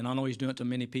 And I know He's doing it to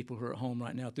many people who are at home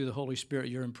right now. Through the Holy Spirit,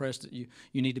 you're impressed that you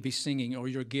need to be singing, or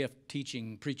your gift,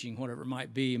 teaching, preaching, whatever it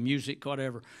might be, music,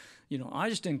 whatever. You know, I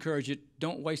just encourage you,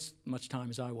 don't waste much time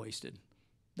as I wasted.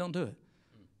 Don't do it.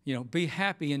 You know, be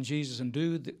happy in Jesus and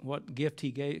do what gift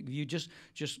He gave you. Just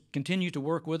continue to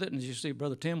work with it, and as you see,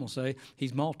 Brother Tim will say,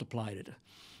 He's multiplied it,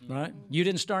 right? You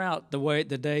didn't start out the way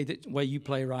you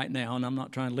play right now, and I'm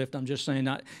not trying to lift. I'm just saying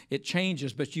that it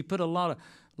changes, but you put a lot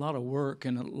of work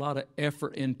and a lot of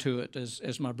effort into it,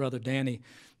 as my brother Danny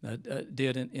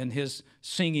did in his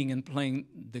singing and playing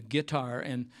the guitar.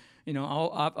 And you know,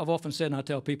 I've often said, and I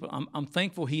tell people, I'm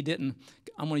thankful he didn't.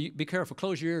 I'm going to be careful.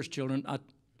 Close your ears, children. I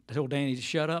told Danny to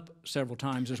shut up several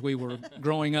times as we were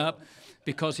growing up,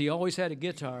 because he always had a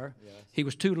guitar. He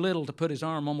was too little to put his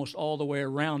arm almost all the way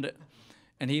around it,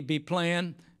 and he'd be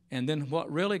playing. And then what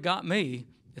really got me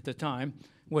at the time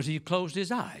was he closed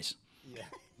his eyes,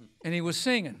 and he was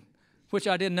singing, which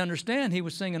I didn't understand. He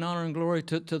was singing honor and glory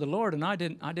to the Lord, and I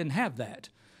didn't have that,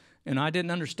 and I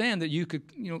didn't understand that you could,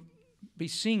 you know, be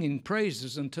singing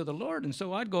praises unto the Lord. And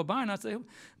so I'd go by and I'd say,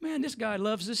 man, this guy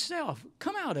loves himself.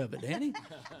 Come out of it, Danny.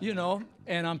 You know,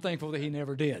 and I'm thankful that he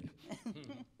never did.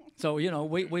 So, you know,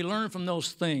 we learn from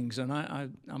those things, and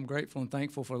I'm grateful and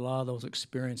thankful for a lot of those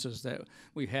experiences that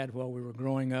we had while we were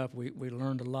growing up. We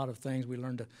learned a lot of things. We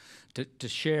learned to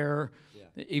share,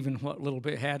 even what little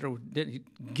bit had or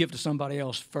didn't give to somebody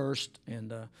else first,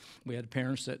 and we had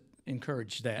parents that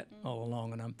encouraged that all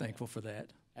along, and I'm thankful for that.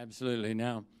 Absolutely.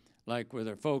 Now, like with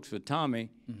our folks with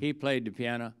Tommy, he played the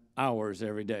piano hours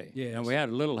every day. Yes. And we had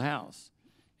a little house,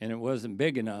 and it wasn't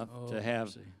big enough to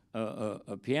have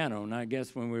a piano. And I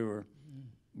guess when we were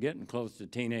getting close to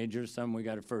teenagers, we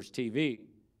got a first TV.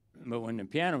 But when the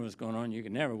piano was going on, you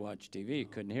could never watch TV. You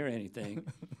couldn't hear anything.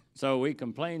 So we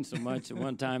complained so much at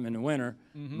one time in the winter,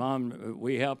 Mom,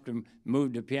 we helped him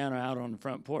move the piano out on the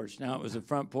front porch. Now, it was a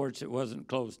front porch that wasn't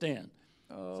closed in.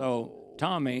 So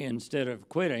Tommy, instead of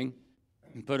quitting,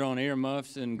 put on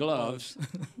earmuffs and gloves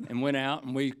and went out,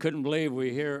 and we couldn't believe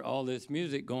we hear all this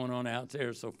music going on out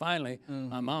there. So finally,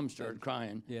 my mom started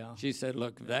crying. Yeah. She said,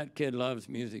 look, if that kid loves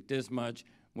music this much,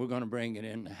 we're going to bring it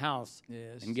in the house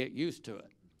and get used to it.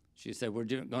 She said, we're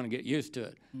going to get used to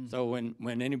it. So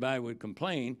when anybody would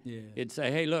complain, it'd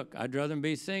say, hey, look, I'd rather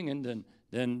be singing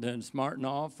than smarting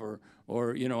off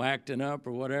or you know, acting up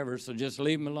or whatever, so just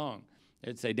leave him alone.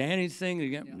 They'd say, Danny's singing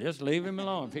again. Just leave him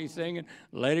alone. If he's singing,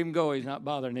 let him go. He's not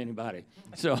bothering anybody.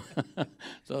 So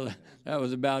that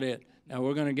was about it. Now,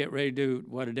 we're going to get ready to do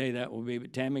what a day that will be.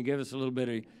 But, Tammy, give us a little bit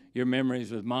of your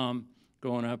memories with Mom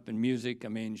growing up in music. I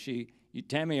mean,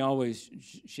 Tammy always,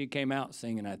 she came out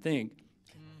singing, I think.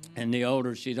 And the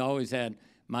older, she'd always had,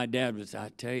 my dad was, I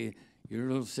tell you, your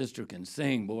little sister can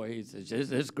sing, boy. He says,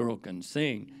 this girl can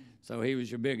sing. So he was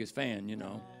your biggest fan, you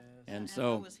know. And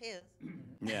so, was his.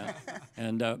 yeah,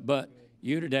 and but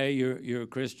you today, you're a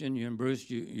Christian. You and Bruce,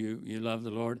 you love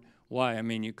the Lord. Why? I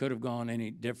mean, you could have gone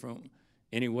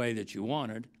any way that you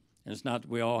wanted. And it's not that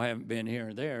we all haven't been here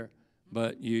or there,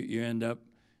 but you end up,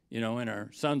 you know, in our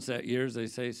sunset years, they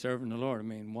say serving the Lord. I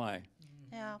mean, why?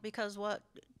 Yeah, because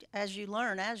as you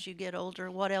learn, as you get older,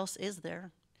 what else is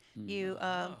there?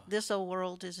 This old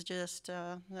world is just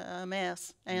a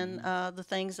mess, and the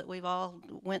things that we've all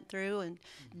went through, and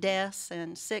deaths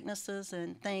and sicknesses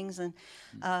and things, and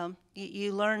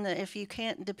you learn that if you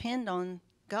can't depend on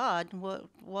God,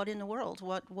 what in the world?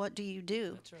 What do you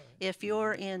do? That's right. If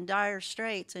you're in dire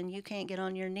straits and you can't get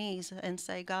on your knees and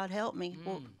say, God help me,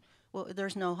 well,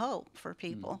 there's no hope for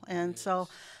people. And so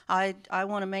I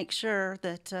want to make sure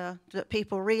that that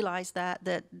people realize that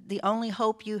the only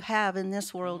hope you have in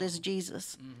this world is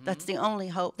Jesus. That's the only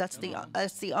hope. That's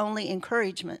the only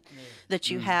encouragement that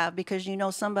you have, because you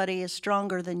know somebody is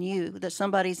stronger than you, that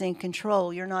somebody's in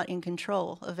control. You're not in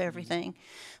control of everything.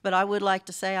 But I would like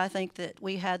to say I think that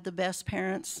we had the best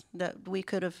parents that we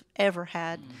could have ever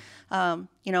had.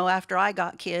 You know, after I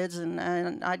got kids,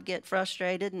 and I'd get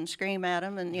frustrated and scream at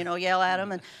them and, you know, yell at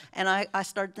them. And I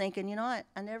started thinking, you know what?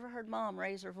 I never heard Mom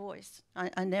raise her voice.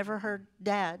 I never heard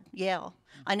Dad yell.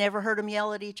 I never heard them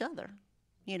yell at each other,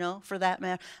 you know, for that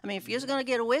matter. I mean, if you was going to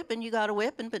get a whipping, you got a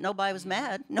whipping, but nobody was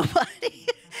mad.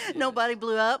 Nobody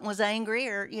blew up and was angry,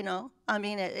 or, you know. I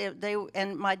mean,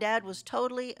 and my dad was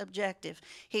totally objective.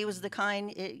 He was the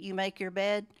kind, you make your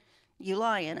bed, you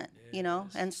lie in it, you know.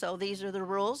 And so these are the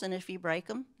rules, and if you break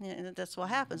them, you know, that's what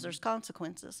happens. There's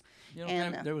consequences. You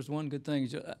know, there was one good thing.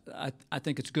 I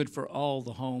think it's good for all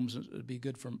the homes. It'd be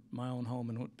good for my own home,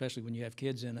 and especially when you have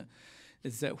kids in it,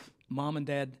 is that Mom and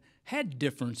Dad had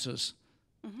differences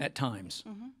at times,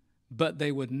 but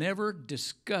they would never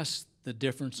discuss the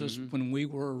differences when we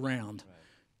were around. Right.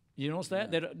 You notice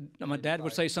that? My dad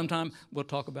would say sometime, we'll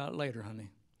talk about it later, honey.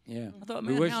 Yeah. I thought,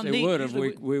 we man, wish how they neat. would have.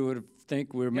 We would have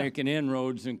think we were making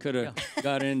inroads and could have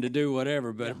got in to do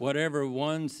whatever. But whatever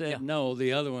one said no,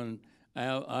 the other one,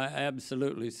 I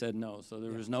absolutely said no. So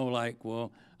there was no like,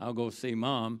 well, I'll go see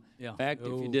Mom. In fact,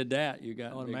 if you did that, you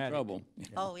got in big trouble.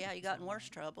 Oh, yeah, you got in worse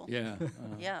trouble. Yeah.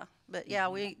 Yeah. But, yeah,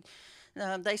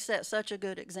 they set such a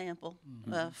good example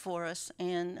for us.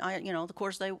 And, you know, of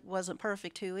course, they wasn't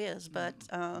perfect, who is, but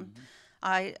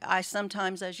I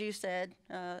sometimes, as you said,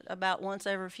 about once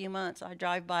every few months, I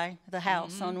drive by the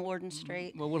house on Warden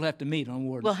Street. Well, we'll have to meet on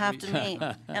Warden We'll Street. have to meet.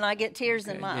 And I get tears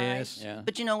in my eyes. Yeah.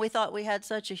 But, you know, we thought we had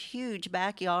such a huge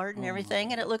backyard and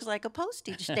everything, and it looks like a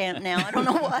postage stamp now. I don't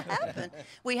know what happened.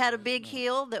 We had a big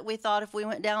hill that we thought if we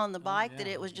went down on the bike that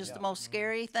it was just the most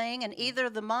scary thing, and either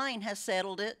the mind has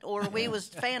settled it or we was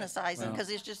fantasizing, because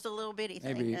it's just a little bitty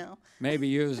thing now. Maybe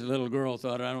you as a little girl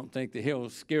thought, I don't think the hill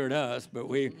scared us, but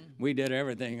we did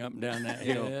everything up and down that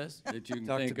hill that you can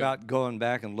Talked think about going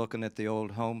back and looking at the old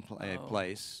home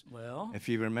place. Well, If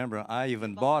you remember, I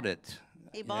even bought it.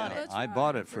 He bought it. I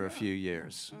bought it for a few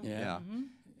years. Yeah.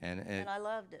 And And I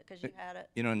loved it because you had it.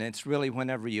 you know, and it's really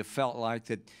whenever you felt like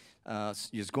that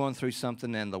you're going through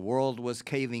something and the world was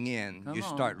caving in, you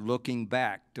start looking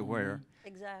back to where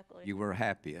Exactly. you were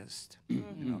happiest. You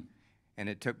know? And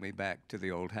it took me back to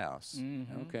the old house.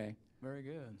 Okay. Very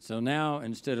good. So now,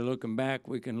 instead of looking back,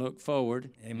 we can look forward.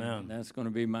 Amen. That's going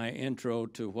to be my intro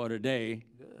to what a day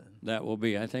that will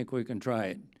be. I think we can try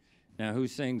it. Now, who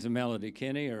sings the melody,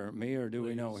 Kenny or me, or do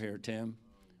we know here, Tim?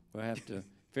 We'll have to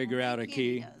figure out a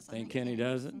key. Does. Think Kenny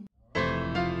does it?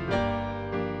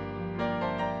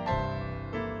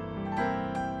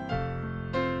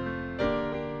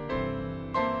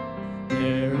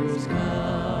 There is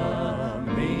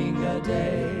coming a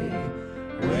day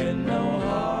when no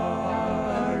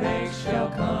heartache shall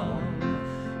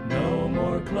come, no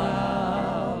more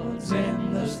clouds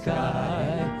in the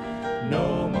sky,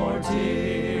 no more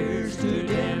tears to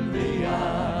dim the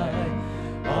eye.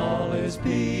 All is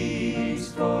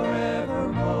peace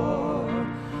forevermore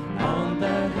on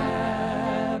that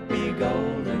happy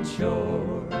golden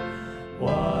shore.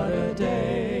 What a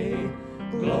day,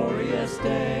 glorious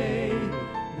day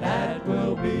that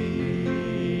will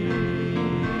be.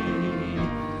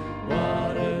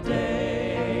 What a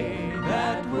day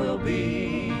that will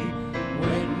be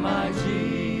when my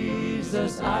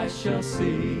Jesus I shall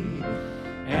see,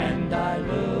 and I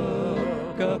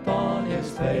look upon his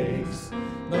face,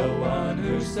 the one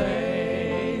who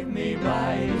saved me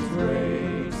by his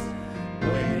grace.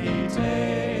 When he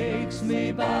takes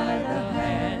me by the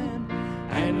hand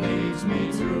and leads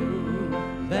me through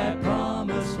that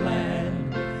promised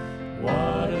land.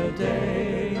 What a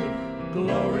day,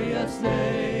 glorious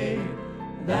day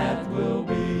that will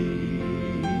be.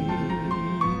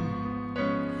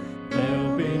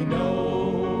 There'll be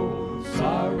no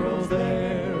sorrows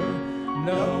there,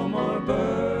 no more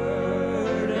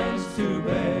burdens to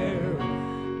bear,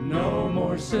 no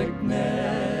more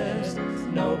sickness,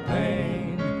 no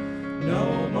pain,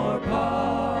 no more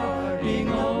parting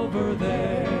over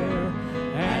there,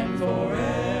 and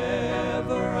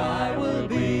forever I will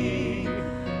be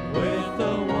with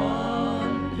the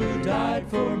one who died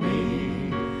for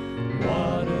me.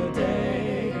 What a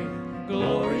day,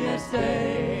 glorious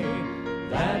day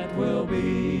that will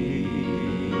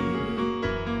be.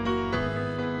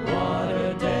 What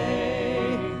a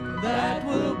day that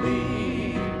will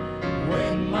be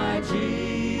when my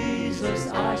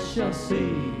Jesus I shall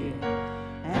see,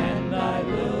 and I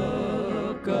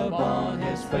look upon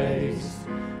his face,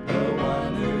 the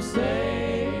one who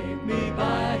saved me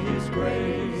by his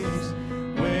grace.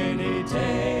 When he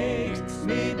takes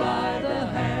me by the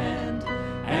hand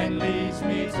and leads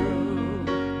me through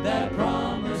that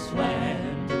promised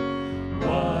land.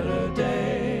 What a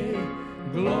day,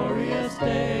 glorious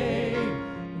day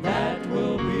that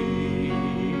will be.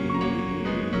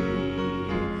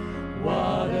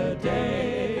 What a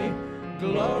day,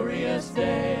 glorious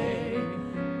day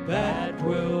that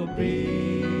will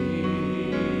be.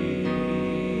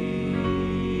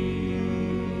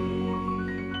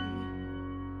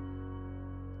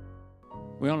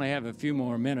 We only have a few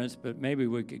more minutes, but maybe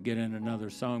we could get in another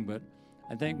song. But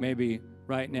I think maybe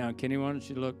right now, Kenny, why don't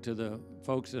you look to the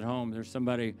folks at home? There's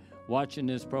somebody watching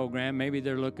this program. Maybe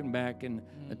they're looking back in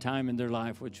a time in their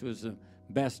life which was the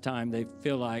best time they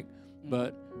feel like.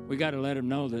 But we got to let them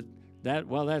know that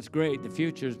well, that's great. The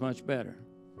future is much better.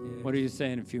 Yes. What do you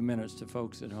say in a few minutes to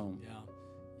folks at home? Yeah.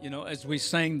 You know, as we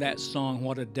sang that song,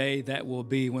 what a day that will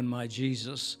be when my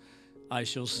Jesus I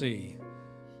shall see.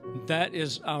 That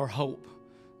is our hope.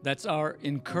 That's our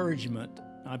encouragement,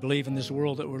 I believe, in this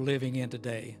world that we're living in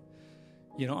today.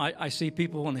 You know, I see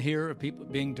people and hear people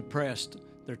being depressed.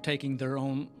 They're taking their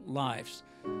own lives.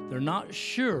 They're not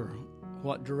sure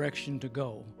what direction to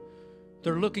go.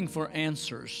 They're looking for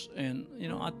answers. And, you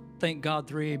know, I thank God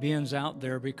 3ABN's out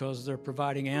there because they're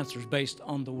providing answers based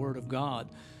on the Word of God.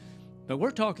 But we're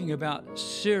talking about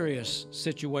serious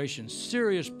situations,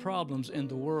 serious problems in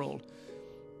the world.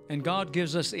 And God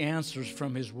gives us the answers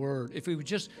from His Word. If we would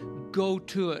just go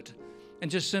to it and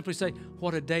just simply say,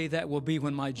 what a day that will be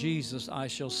when my Jesus I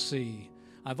shall see.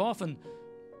 I've often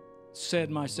said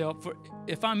myself,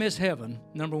 if I miss heaven,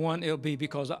 number one, it'll be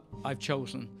because I've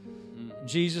chosen.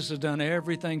 Jesus has done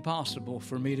everything possible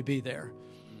for me to be there.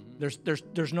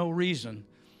 There's no reason.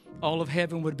 All of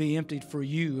heaven would be emptied for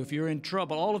you. If you're in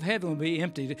trouble, all of heaven would be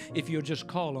emptied if you'll just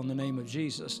call on the name of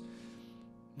Jesus.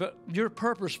 But your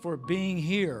purpose for being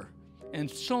here,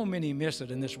 and so many miss it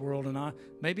in this world, and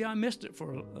maybe I missed it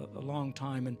for a long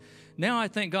time. And now I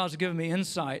think God's given me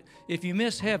insight. If you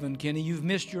miss heaven, Kenny, you've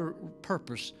missed your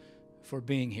purpose for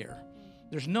being here.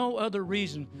 There's no other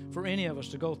reason for any of us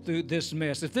to go through this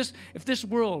mess. If this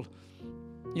world,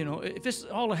 you know, if this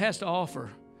all it has to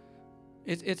offer,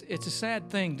 it's a sad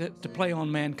thing to play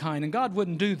on mankind, and God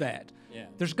wouldn't do that. Yeah.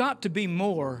 There's got to be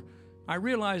more. I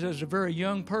realized as a very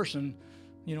young person,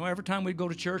 every time we'd go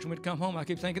to church and we'd come home, I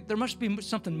keep thinking, there must be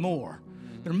something more.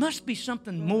 There must be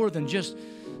something more than just,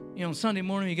 Sunday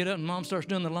morning you get up and Mom starts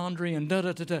doing the laundry and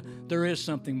da-da-da-da. There is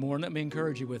something more, and let me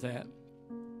encourage you with that.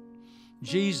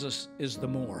 Jesus is the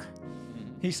more.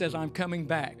 He says, I'm coming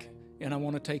back, and I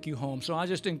want to take you home. So I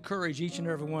just encourage each and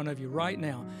every one of you right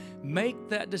now, make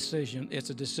that decision.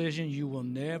 It's a decision you will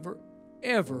never,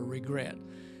 ever regret.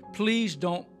 Please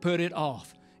don't put it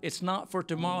off. It's not for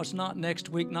tomorrow. It's not next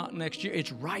week, not next year.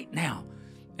 It's right now.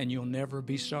 And you'll never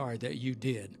be sorry that you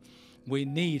did. We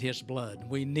need His blood.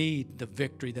 We need the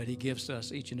victory that He gives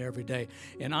us each and every day.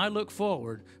 And I look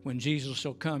forward when Jesus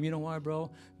shall come. You know why,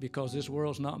 bro? Because this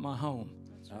world's not my home.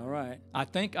 All right. I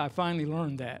think I finally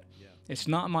learned that. Yeah. It's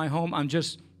not my home. I'm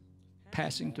just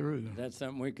passing through. Is that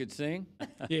something we could sing?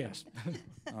 Yes.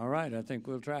 All right. I think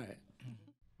we'll try it.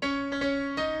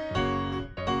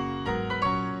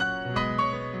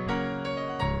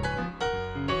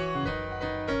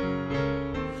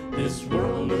 This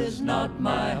world is not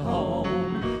my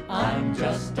home, I'm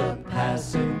just a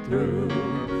passing through.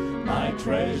 My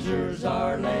treasures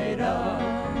are laid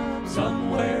up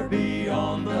somewhere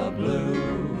beyond the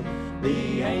blue.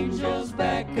 The angels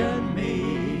beckon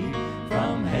me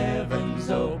from heaven's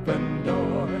open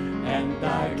door, and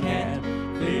I can't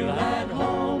feel at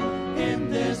home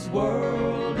in this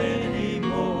world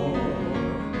anymore.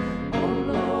 Oh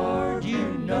Lord,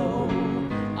 you know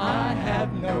I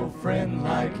have no friend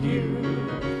like you.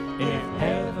 If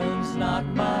heaven's not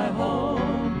my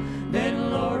home,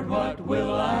 then Lord, what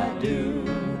will I do?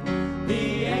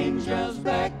 The angels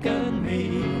beckon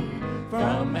me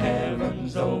from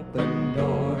heaven's open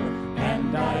door,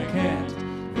 and I can't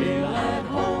feel at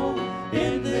home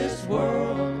in this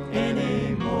world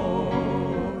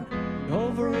anymore.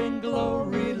 Over in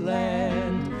glory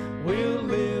land, we'll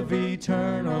live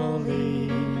eternally.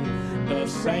 The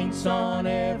saints on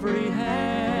every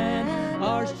hand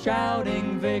are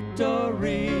shouting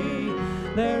victory.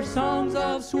 Their songs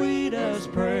of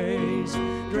sweetest praise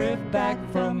drift back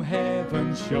from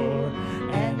heaven's shore,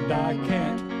 and I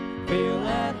can't feel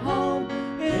at home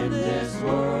in this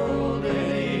world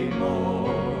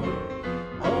anymore.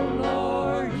 Oh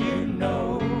Lord, you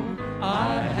know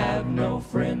I have no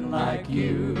friend like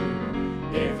you.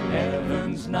 If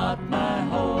heaven's not my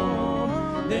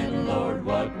home, then Lord,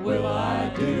 what will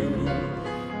I do?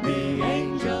 The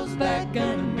angels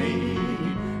beckon me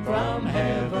from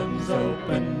heaven's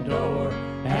open door,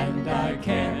 and I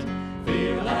can't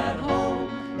feel at home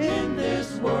in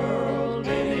this world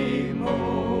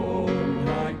anymore.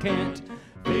 I can't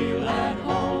feel at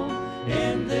home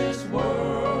in this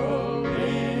world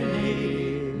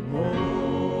anymore.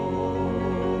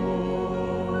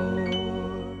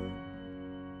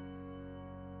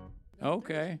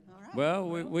 Okay. Well,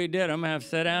 we did. I'm going to have to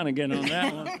sit down again on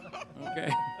that one. Okay.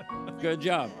 Good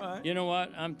job. You know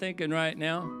what? I'm thinking right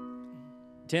now,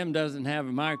 Tim doesn't have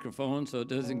a microphone, so it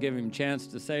doesn't give him a chance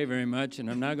to say very much, and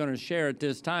I'm not going to share it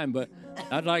this time, but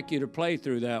I'd like you to play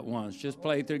through that once. Just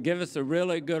play through. Give us a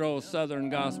really good old Southern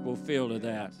gospel feel to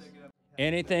that.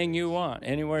 Anything you want,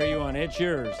 anywhere you want. It's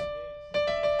yours.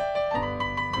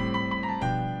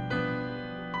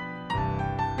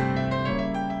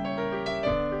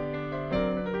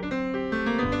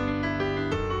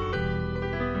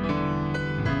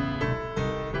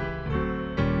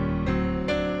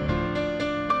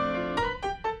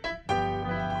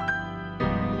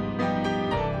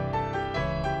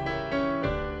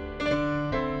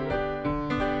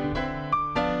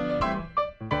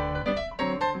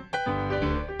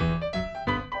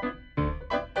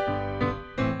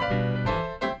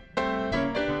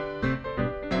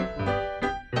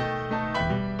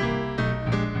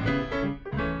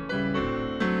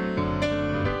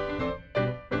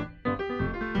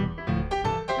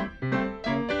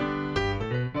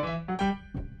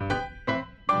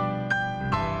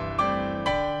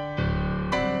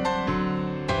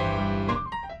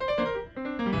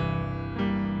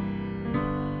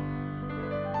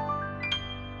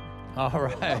 All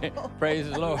right. Praise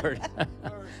the Lord.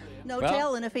 No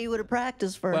telling if he would have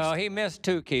practiced first. Well, he missed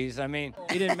 2 keys. I mean,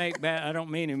 he didn't make bad, I don't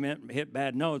mean he hit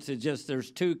bad notes. It's just there's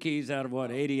 2 keys out of,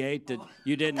 88 that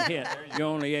you didn't hit. You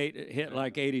only hit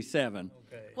like 87.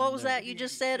 Okay. What was that you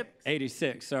just said?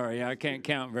 86, sorry. I can't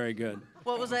count very good.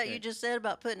 What was that you just said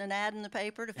about putting an ad in the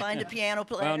paper to find a piano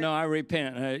player? Well, no, I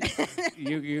repent.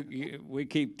 We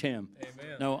keep Tim.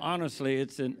 Amen. No, honestly,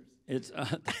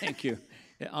 thank you.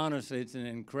 Honestly, it's an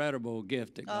incredible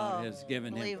gift that God has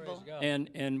given him. Unbelievable.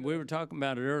 And we were talking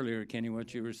about it earlier, Kenny.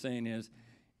 What you were saying is,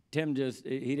 Tim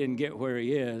he didn't get where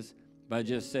he is by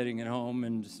just sitting at home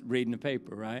and just reading the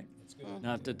paper, right? That's good.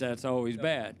 Not that that's always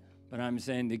bad, but I'm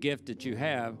saying the gift that you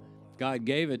have, God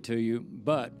gave it to you,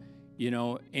 but, you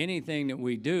know, anything that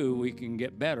we do, we can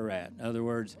get better at. In other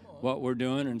words, what we're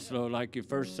doing, and so like your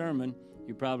first sermon,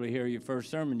 you probably hear your first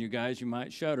sermon, you guys, you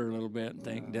might shudder a little bit and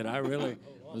think, did I really,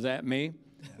 was that me?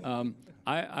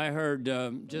 I heard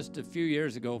just a few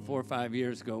years ago, 4 or 5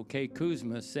 years ago, Kay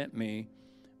Kuzma sent me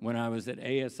when I was at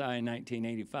ASI in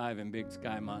 1985 in Big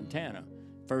Sky, Montana.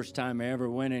 First time I ever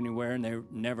went anywhere, and they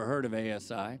never heard of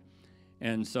ASI.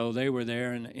 And so they were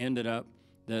there, and ended up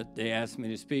that they asked me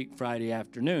to speak Friday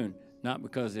afternoon, not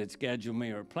because they'd scheduled me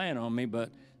or planned on me,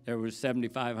 but there was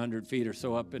 7,500 feet or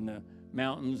so up in the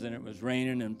mountains, and it was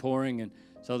raining and pouring, and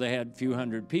so they had a few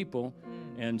hundred people.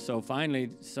 And so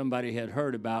finally somebody had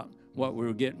heard about what we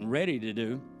were getting ready to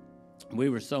do. We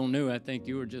were so new, I think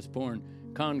you were just pouring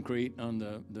concrete on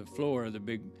the floor of the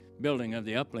big building, of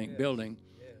the Uplink building.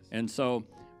 And so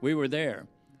we were there,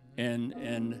 and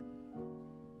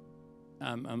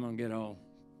I'm going to get all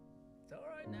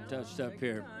touched up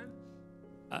here.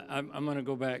 I'm going to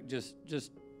go back just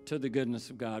to the goodness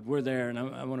of God. We're there, and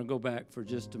I want to go back for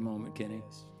just a moment, Kenny,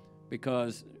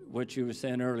 because what you were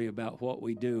saying earlier about what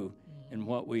we do and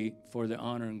what we, for the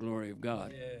honor and glory of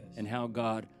God, and how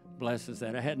God blesses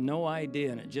that. I had no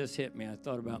idea, and it just hit me. I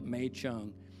thought about May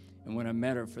Chung, and when I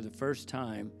met her for the first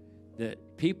time,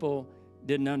 that people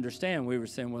didn't understand. We were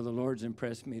saying, well, the Lord's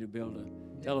impressed me to build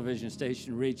a television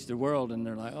station, reach the world, and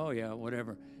they're like, oh, yeah,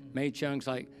 whatever. May Chung's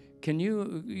like, can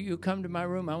you come to my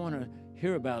room? I want to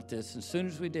hear about this. And as soon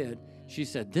as we did, she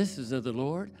said, this is of the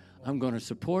Lord. I'm going to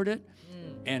support it.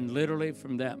 And literally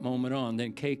from that moment on,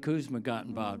 then Kay Kuzma got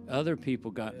involved. Other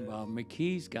people got involved.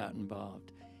 McKee's got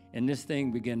involved. And this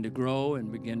thing began to grow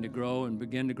and begin to grow and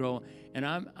begin to grow. And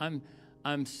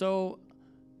I'm so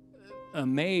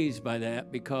amazed by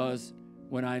that, because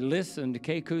when I listened,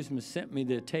 Kay Kuzma sent me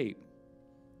the tape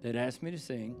that asked me to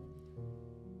sing.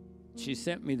 She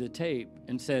sent me the tape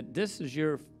and said, this is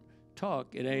your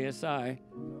talk at ASI,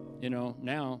 you know,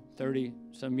 now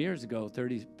 30-some years ago,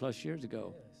 30-plus years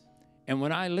ago. And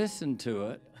when I listened to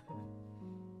it,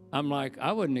 I'm like,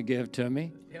 I wouldn't have given it to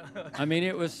me. I mean,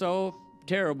 it was so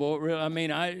terrible.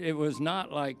 It was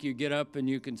not like you get up and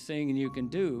you can sing and you can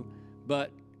do,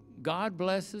 but God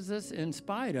blesses us in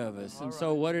spite of us. And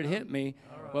so what had hit me,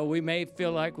 well, we may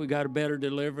feel like we got a better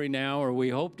delivery now, or we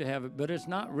hope to have it, but it's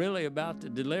not really about the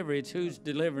delivery. It's who's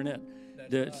delivering it.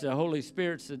 It's the Holy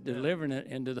Spirit's delivering it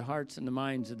into the hearts and the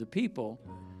minds of the people.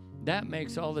 That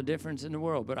makes all the difference in the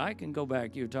world. But I can go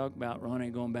back. You talk about, Ronny,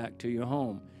 going back to your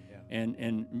home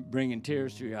and bringing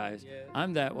tears to your eyes.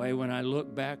 I'm that way when I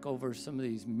look back over some of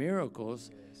these miracles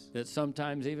that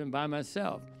sometimes even by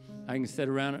myself, I can sit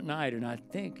around at night and I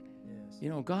think, you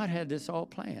know, God had this all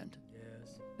planned.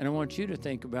 And I want you to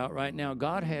think about right now,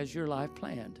 God has your life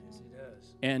planned. Yes, He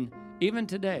does. And even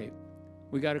today,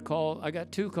 we got a call. I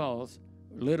got 2 calls,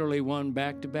 literally one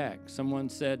back to back. Someone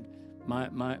said,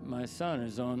 my son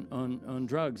is on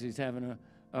drugs. He's having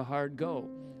a hard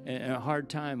go, and a hard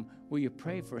time. Will you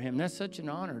pray for him? That's such an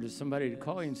honor to somebody to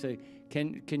call you and say,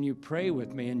 can you pray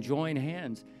with me and join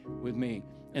hands with me?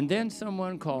 And then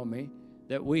someone called me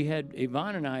that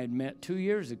Yvonne and I had met 2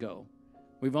 years ago.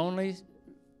 We've only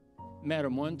met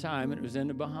him one time, and it was in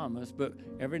the Bahamas, but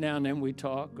every now and then we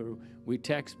talk or we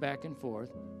text back and forth.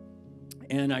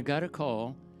 And I got a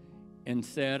call and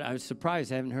said, I was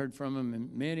surprised, I haven't heard from him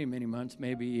in many, many months,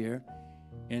 maybe a year,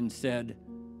 and said,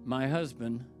 my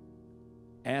husband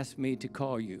asked me to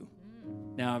call you.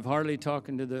 Now, I've hardly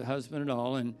talked to the husband at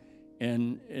all, and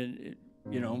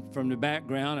you know, from the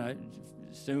background, I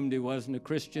assumed he wasn't a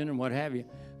Christian and what have you,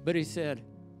 but he said,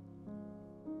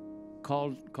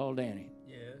 call Danny.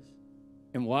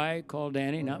 And why call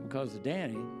Danny? Not because of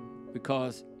Danny,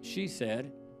 because she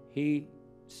said he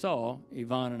saw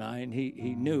Yvonne and I, and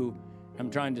he knew,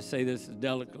 I'm trying to say this as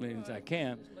delicately as I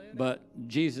can, but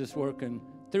Jesus working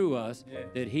through us,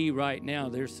 that he right now,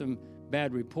 there's some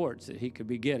bad reports that he could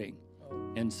be getting.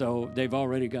 And so they've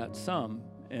already got some,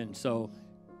 and so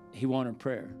he wanted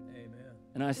prayer. Amen.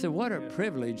 And I said, what a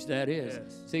privilege that is.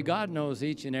 See, God knows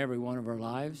each and every one of our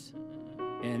lives.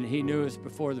 And he knew us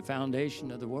before the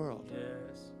foundation of the world.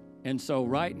 Yes. And so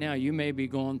right now, you may be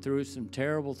going through some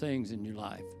terrible things in your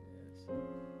life. Yes.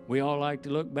 We all like to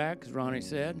look back, as Ronny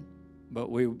said, but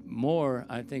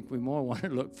I think we more want to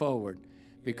look forward.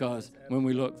 Because when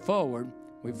we look forward,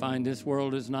 we find this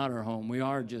world is not our home. We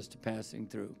are just passing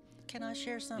through. Can I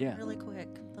share something really quick?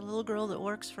 The little girl that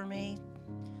works for me,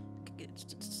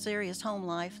 serious home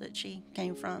life that she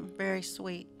came from, very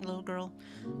sweet little girl.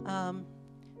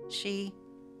 She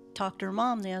talked to her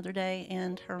mom the other day,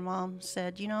 and her mom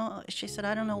said, you know, she said,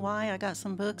 I don't know why I got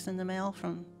some books in the mail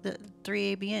from the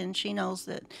 3ABN. She knows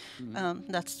that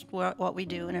that's what we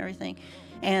do and everything.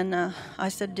 And I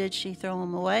said, did she throw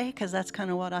them away? Because that's kind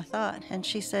of what I thought. And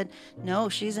she said, no,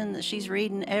 she's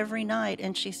reading every night.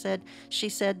 And she said,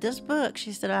 this book,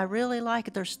 she said, I really like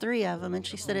it. There's 3 of them. And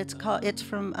she said, it's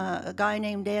from a guy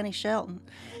named Shelton.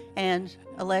 And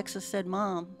Alexis said,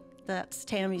 Mom, that's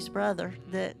Tammy's brother.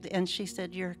 And she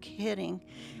said, you're kidding.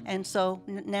 And so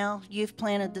now you've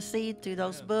planted the seed through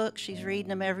those books. She's reading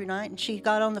them every night. And she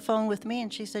got on the phone with me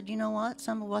and she said, you know what?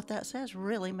 Some of what that says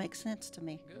really makes sense to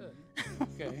me. Good.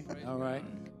 Okay. All right.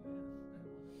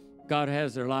 God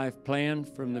has their life planned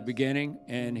from the beginning,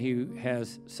 and He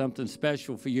has something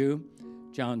special for you.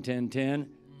 John 10:10,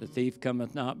 the thief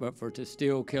cometh not but for to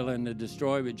steal, kill, and to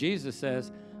destroy. But Jesus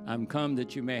says, I'm come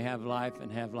that you may have life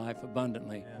and have life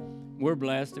abundantly. We're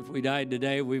blessed. If we died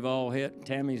today, we've all hit.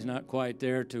 Tammy's not quite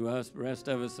there to us. The rest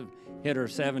of us have hit our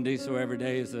 70s, so every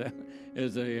day is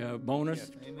a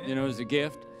bonus, you know, is a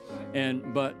gift.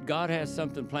 But God has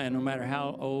something planned, no matter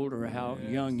how old or how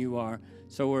young you are.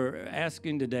 So we're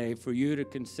asking today for you to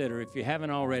consider, if you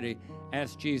haven't already,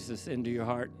 ask Jesus into your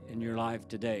heart and your life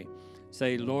today.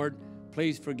 Say, Lord,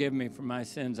 please forgive me for my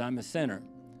sins. I'm a sinner.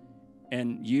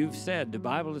 And you've said, the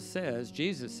Bible says,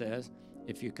 Jesus says,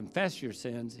 if you confess your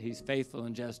sins, He's faithful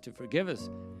and just to forgive us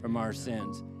from our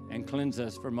sins and cleanse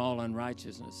us from all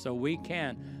unrighteousness. So we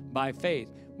can, by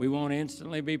faith, we won't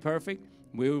instantly be perfect.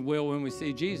 We will when we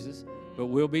see Jesus, but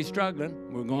we'll be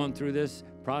struggling. We're going through this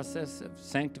process of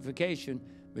sanctification.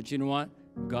 But you know what?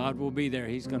 God will be there.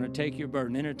 He's going to take your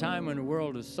burden. In a time when the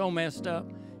world is so messed up,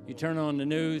 you turn on the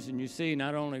news and you see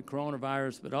not only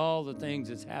coronavirus, but all the things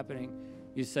that's happening.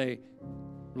 You say,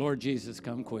 Lord Jesus,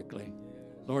 come quickly.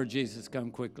 Lord Jesus,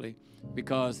 come quickly.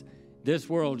 Because this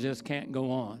world just can't go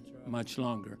on much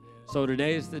longer. So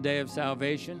today is the day of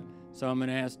salvation. So I'm going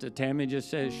to ask Tammy just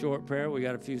say a short prayer. We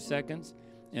got a few seconds.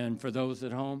 And for those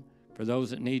at home, for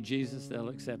those that need Jesus, they'll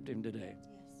accept Him today.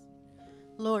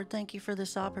 Lord, thank you for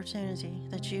this opportunity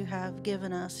that you have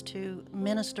given us to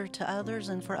minister to others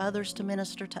and for others to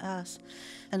minister to us.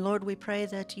 And Lord, we pray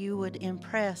that you would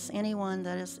impress anyone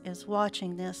that is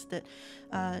watching this, that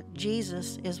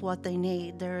Jesus is what they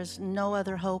need. There is no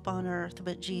other hope on earth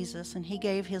but Jesus, and He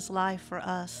gave His life for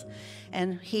us.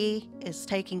 And He is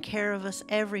taking care of us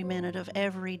every minute of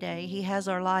every day. He has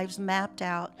our lives mapped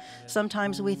out.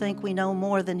 Sometimes we think we know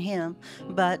more than Him,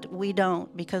 but we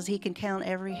don't, because He can count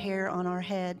every hair on our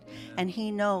head, and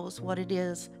He knows what it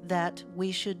is that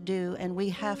we should do, and we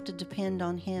have to depend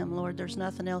on Him. Lord, there's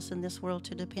nothing else in this world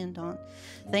to depend on.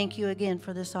 Thank you again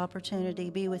for this opportunity.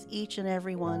 Be with each and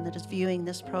every one that is viewing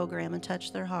this program and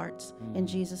touch their hearts. In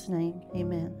Jesus' name,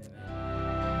 amen.